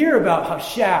interesting to hear about how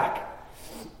Shaq,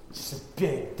 just a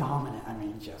big, dominant,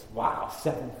 just wow,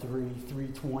 7'3",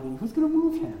 320. Who's going to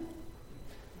move him?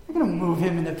 They're going to move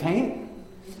him in the paint.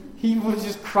 He will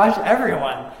just crush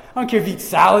everyone. I don't care if he eats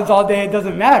salads all day, it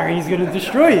doesn't matter. He's going to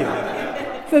destroy you.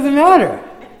 It doesn't matter.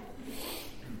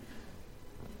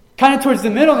 Kind of towards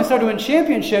the middle, they started winning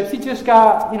championships. He just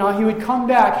got, he would come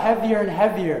back heavier and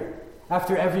heavier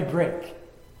after every break.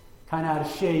 Kind of out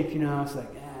of shape, it's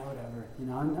like, whatever. And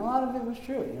a lot of it was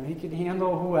true. He could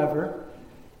handle whoever.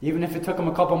 Even if it took him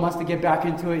a couple months to get back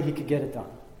into it, he could get it done.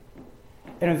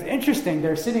 And it was interesting.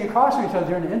 They're sitting across from each other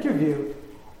during the interview,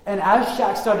 and as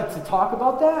Shaq started to talk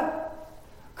about that,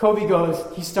 Kobe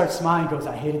he starts smiling, goes,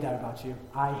 I hated that about you.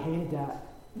 I hated that.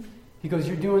 He goes,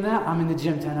 you're doing that? I'm in the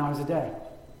gym 10 hours a day.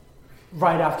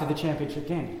 Right after the championship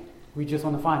game. We just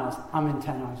won the finals. I'm in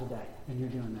 10 hours a day, and you're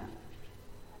doing that.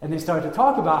 And they started to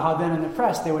talk about how then in the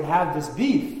press they would have this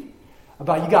beef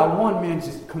about you got one man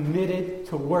just committed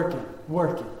to working.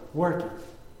 And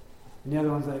the other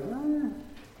one's like,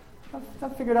 I'll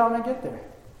figure it out when I get there.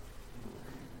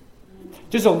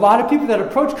 There's a lot of people that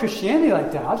approach Christianity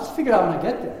like that. I'll just figure it out when I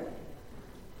get there.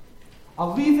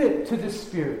 I'll leave it to the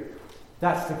Spirit.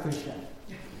 That's the cliche.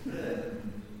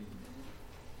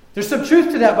 There's some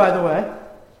truth to that, by the way.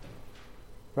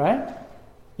 Right?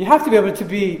 You have to be able to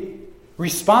be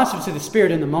responsive to the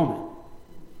Spirit in the moment.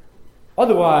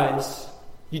 Otherwise,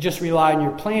 you just rely on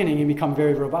your planning and become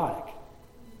very robotic.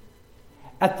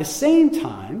 At the same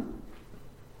time,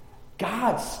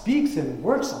 God speaks and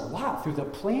works a lot through the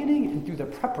planning and through the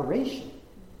preparation.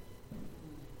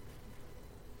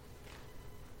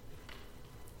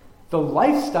 The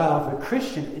lifestyle of a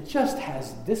Christian, it just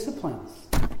has disciplines.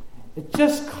 It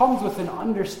just comes with an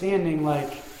understanding I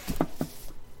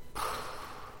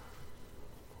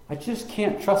just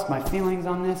can't trust my feelings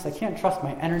on this. I can't trust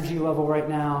my energy level right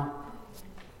now.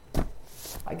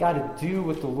 I got to do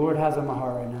what the Lord has on my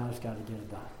heart right now. I just got to get it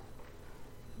done.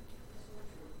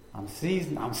 I'm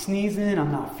sneezing.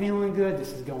 I'm not feeling good.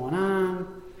 This is going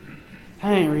on.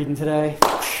 I ain't reading today.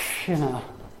 I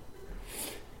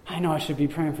know I should be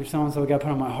praying for so-and-so. I got to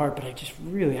put on my heart, but I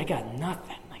got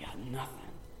nothing.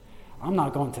 I'm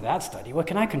not going to that study. What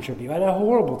can I contribute? I had a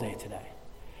horrible day today.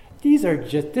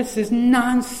 This is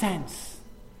nonsense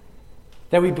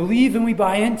that we believe and we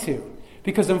buy into.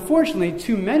 Because unfortunately,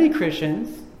 too many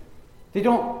Christians, they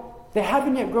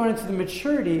haven't yet grown into the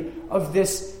maturity of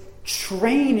this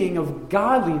training of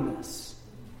godliness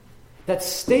that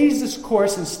stays this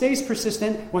course and stays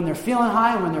persistent when they're feeling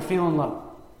high and when they're feeling low.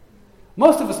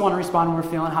 Most of us want to respond when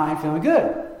we're feeling high and feeling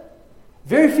good.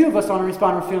 Very few of us want to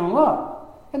respond when we're feeling low.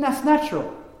 And that's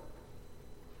natural.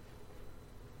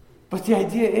 But the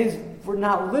idea is we're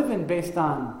not living based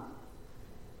on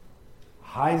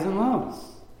highs and lows.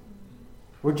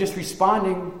 We're just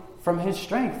responding from His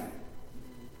strength.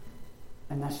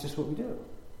 And that's just what we do.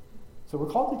 So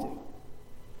we're called to do.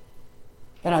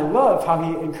 And I love how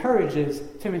he encourages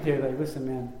Timothy, listen,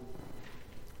 man,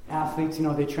 athletes,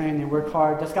 they train, they work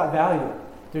hard. That's got value.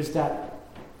 There's that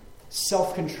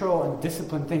self-control and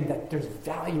discipline thing that there's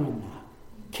value in that.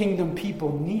 Kingdom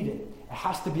people need it. It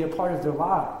has to be a part of their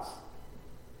lives.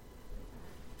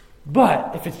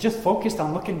 But if it's just focused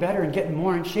on looking better and getting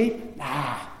more in shape,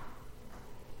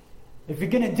 If you're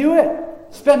going to do it,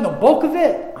 spend the bulk of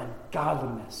it on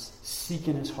godliness,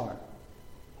 seeking His heart,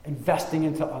 investing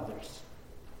into others,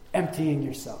 emptying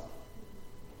yourself.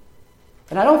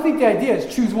 And I don't think the idea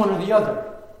is choose one or the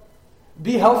other.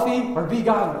 Be healthy or be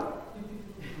godly.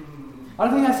 I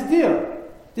don't think that's the deal.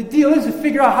 The deal is to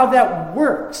figure out how that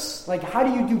works. How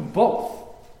do you do both?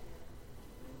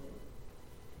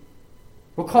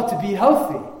 We're called to be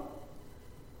healthy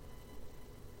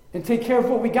and take care of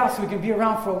what we got so we can be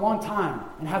around for a long time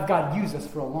and have God use us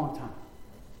for a long time.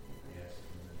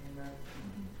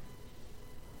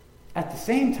 At the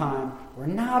same time, we're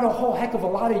not a whole heck of a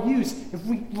lot of use if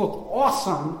we look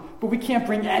awesome, but we can't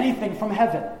bring anything from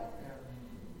heaven.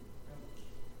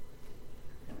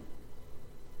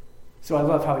 So I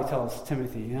love how he tells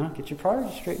Timothy, get your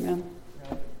priorities straight, man.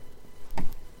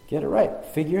 Get it right.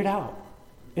 Figure it out.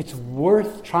 It's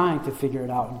worth trying to figure it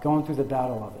out and going through the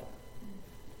battle of it.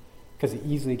 Because it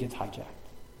easily gets hijacked.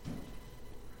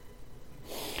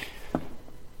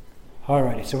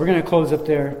 Alrighty, so we're going to close up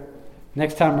there.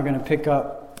 Next time we're going to pick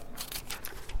up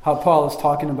how Paul is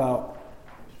talking about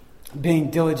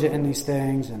being diligent in these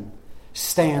things and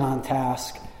staying on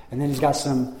task. And then he's got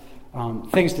some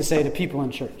things to say to people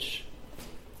in church.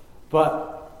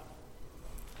 But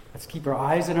let's keep our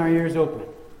eyes and our ears open.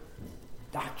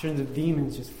 Doctrines of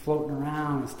demons just floating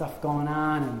around and stuff going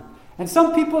on. And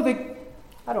some people,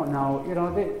 I don't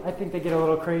know, I think they get a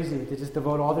little crazy. They just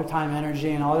devote all their time,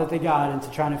 energy, and all that they got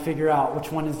into trying to figure out which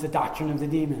one is the doctrine of the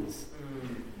demons.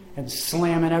 And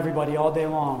slamming everybody all day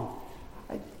long.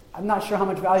 I'm not sure how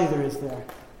much value there is there.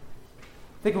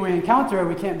 I think when we encounter it,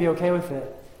 we can't be okay with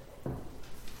it.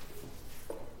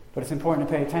 But it's important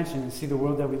to pay attention and see the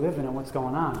world that we live in and what's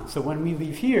going on. So when we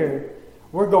leave here,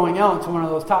 we're going out into one of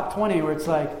those top 20 where it's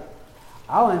like,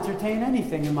 I'll entertain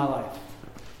anything in my life.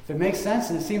 If it makes sense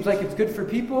and it seems like it's good for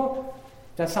people,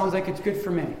 that sounds like it's good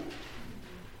for me.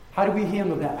 How do we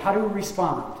handle that? How do we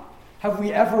respond? Have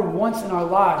we ever once in our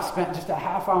lives spent just a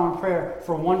half hour in prayer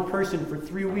for one person for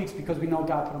 3 weeks because we know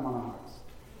God put them on our hearts?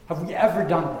 Have we ever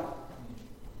done that?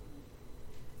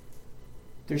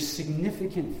 There's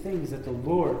significant things that the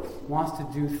Lord wants to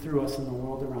do through us in the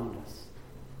world around us.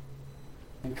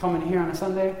 And coming here on a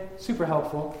Sunday, super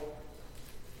helpful.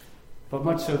 But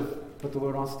much of what the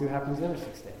Lord wants to do happens the other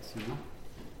 6 days,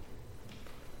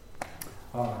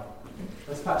 All right.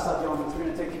 Let's pass out the elements. We're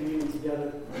going to take communion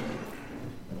together.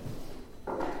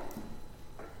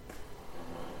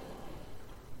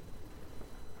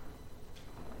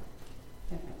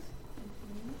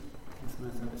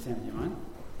 Sam, do you mind?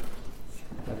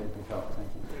 That'd be a big help. Thank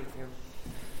you.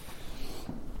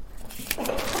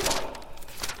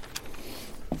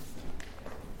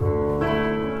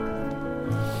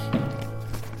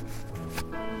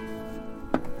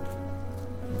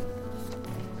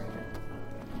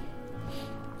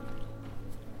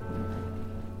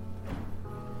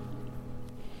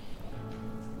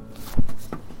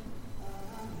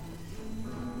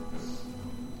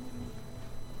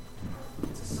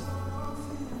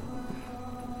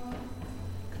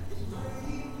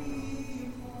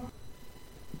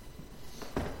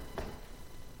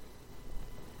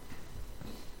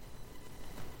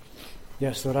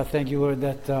 Yes, Lord, I thank you, Lord,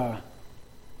 that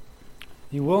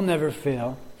you will never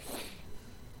fail.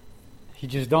 You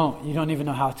just don't. You don't even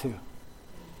know how to.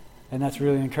 And that's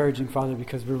really encouraging, Father,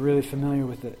 because we're really familiar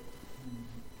with it.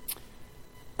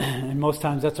 And most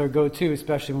times that's our go-to,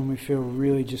 especially when we feel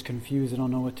really just confused and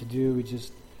don't know what to do. We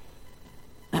just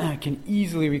can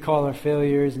easily recall our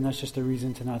failures, and that's just a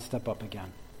reason to not step up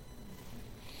again.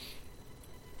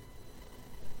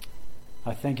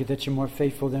 I thank you that you're more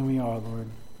faithful than we are, Lord.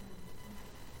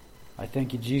 I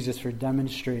thank you, Jesus, for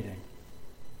demonstrating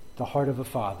the heart of a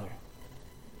father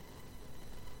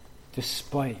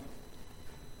despite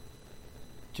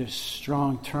just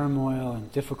strong turmoil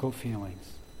and difficult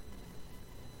feelings.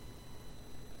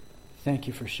 Thank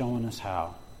you for showing us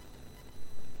how.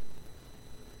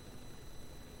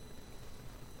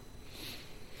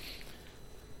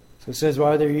 So it says,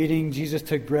 while they're eating, Jesus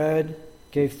took bread,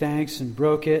 gave thanks, and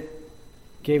broke it,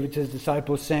 gave it to his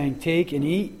disciples, saying, "Take and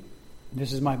eat.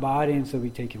 This is my body," and so we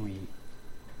take and we eat.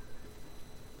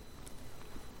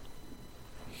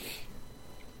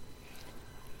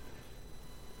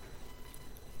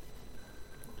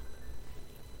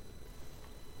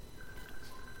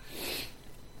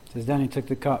 It says, then he took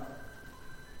the cup,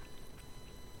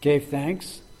 gave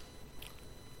thanks,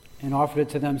 and offered it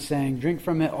to them, saying, "Drink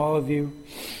from it, all of you.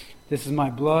 This is my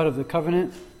blood of the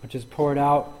covenant, which is poured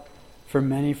out for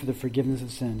many for the forgiveness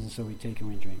of sins." And so we take and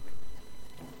we drink.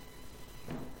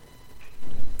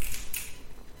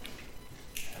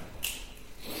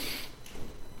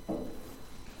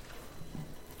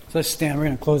 So let's stand. We're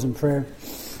going to close in prayer.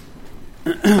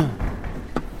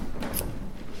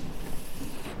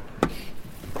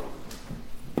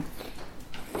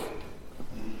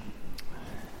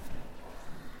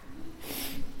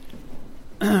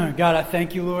 God, I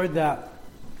thank you, Lord, that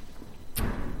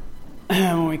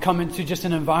when we come into just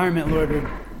an environment, Lord,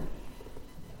 where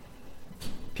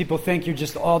people think you're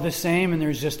just all the same and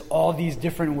there's just all these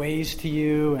different ways to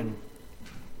you, and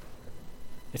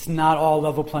it's not all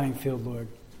level playing field, Lord.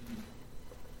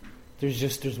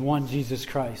 There's one Jesus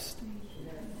Christ.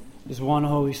 There's one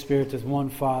Holy Spirit. There's one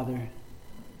Father.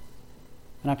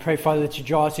 And I pray, Father, that you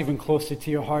draw us even closer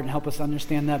to your heart and help us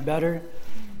understand that better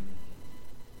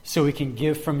so we can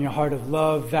give from your heart of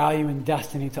love, value, and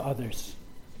destiny to others.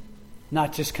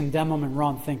 Not just condemn them and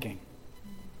wrong thinking.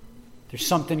 There's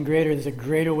something greater. There's a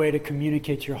greater way to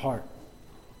communicate your heart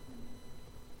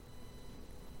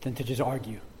than to just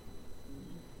argue.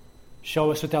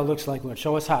 Show us what that looks like, Lord.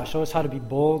 Show us how. Show us how to be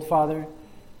bold, Father.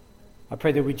 I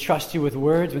pray that we trust you with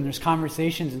words when there's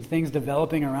conversations and things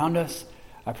developing around us.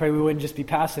 I pray we wouldn't just be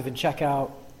passive and check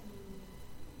out.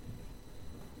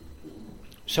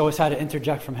 Show us how to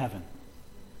interject from heaven.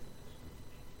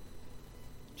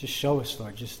 Just show us,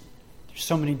 Lord. There's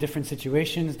so many different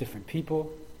situations, different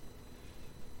people.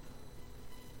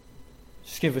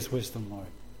 Just give us wisdom, Lord.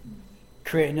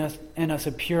 Create in us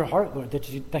a pure heart, Lord,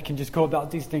 that can just go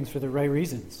about these things for the right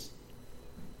reasons.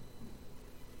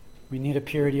 We need a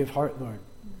purity of heart, Lord.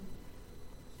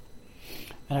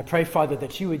 And I pray, Father,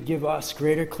 that you would give us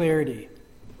greater clarity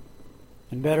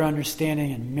and better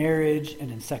understanding in marriage and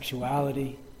in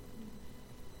sexuality.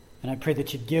 And I pray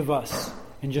that you'd give us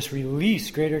and just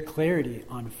release greater clarity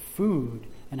on food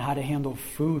and how to handle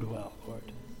food well, Lord.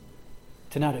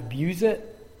 To not abuse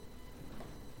it,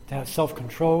 to have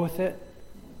self-control with it,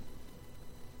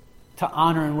 to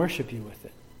honor and worship you with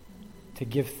it, to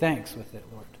give thanks with it,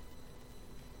 Lord.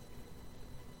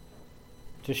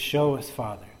 Just show us,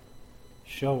 Father.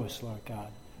 Show us, Lord God.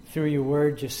 Through your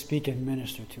word, just speak and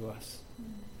minister to us.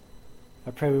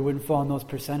 I pray we wouldn't fall in those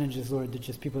percentages, Lord, that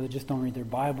just people that just don't read their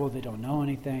Bible, they don't know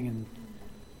anything.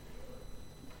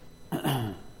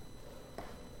 And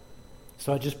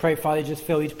so I just pray, Father, just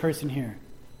fill each person here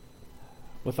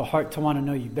with a heart to want to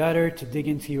know you better, to dig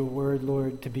into your word,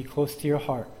 Lord, to be close to your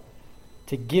heart,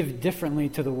 to give differently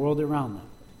to the world around them,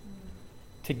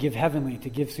 to give heavenly, to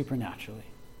give supernaturally.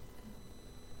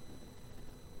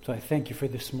 So I thank you for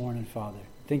this morning, Father.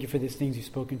 Thank you for these things you've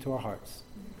spoken to our hearts.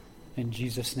 In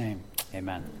Jesus' name,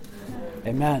 amen.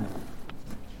 Amen.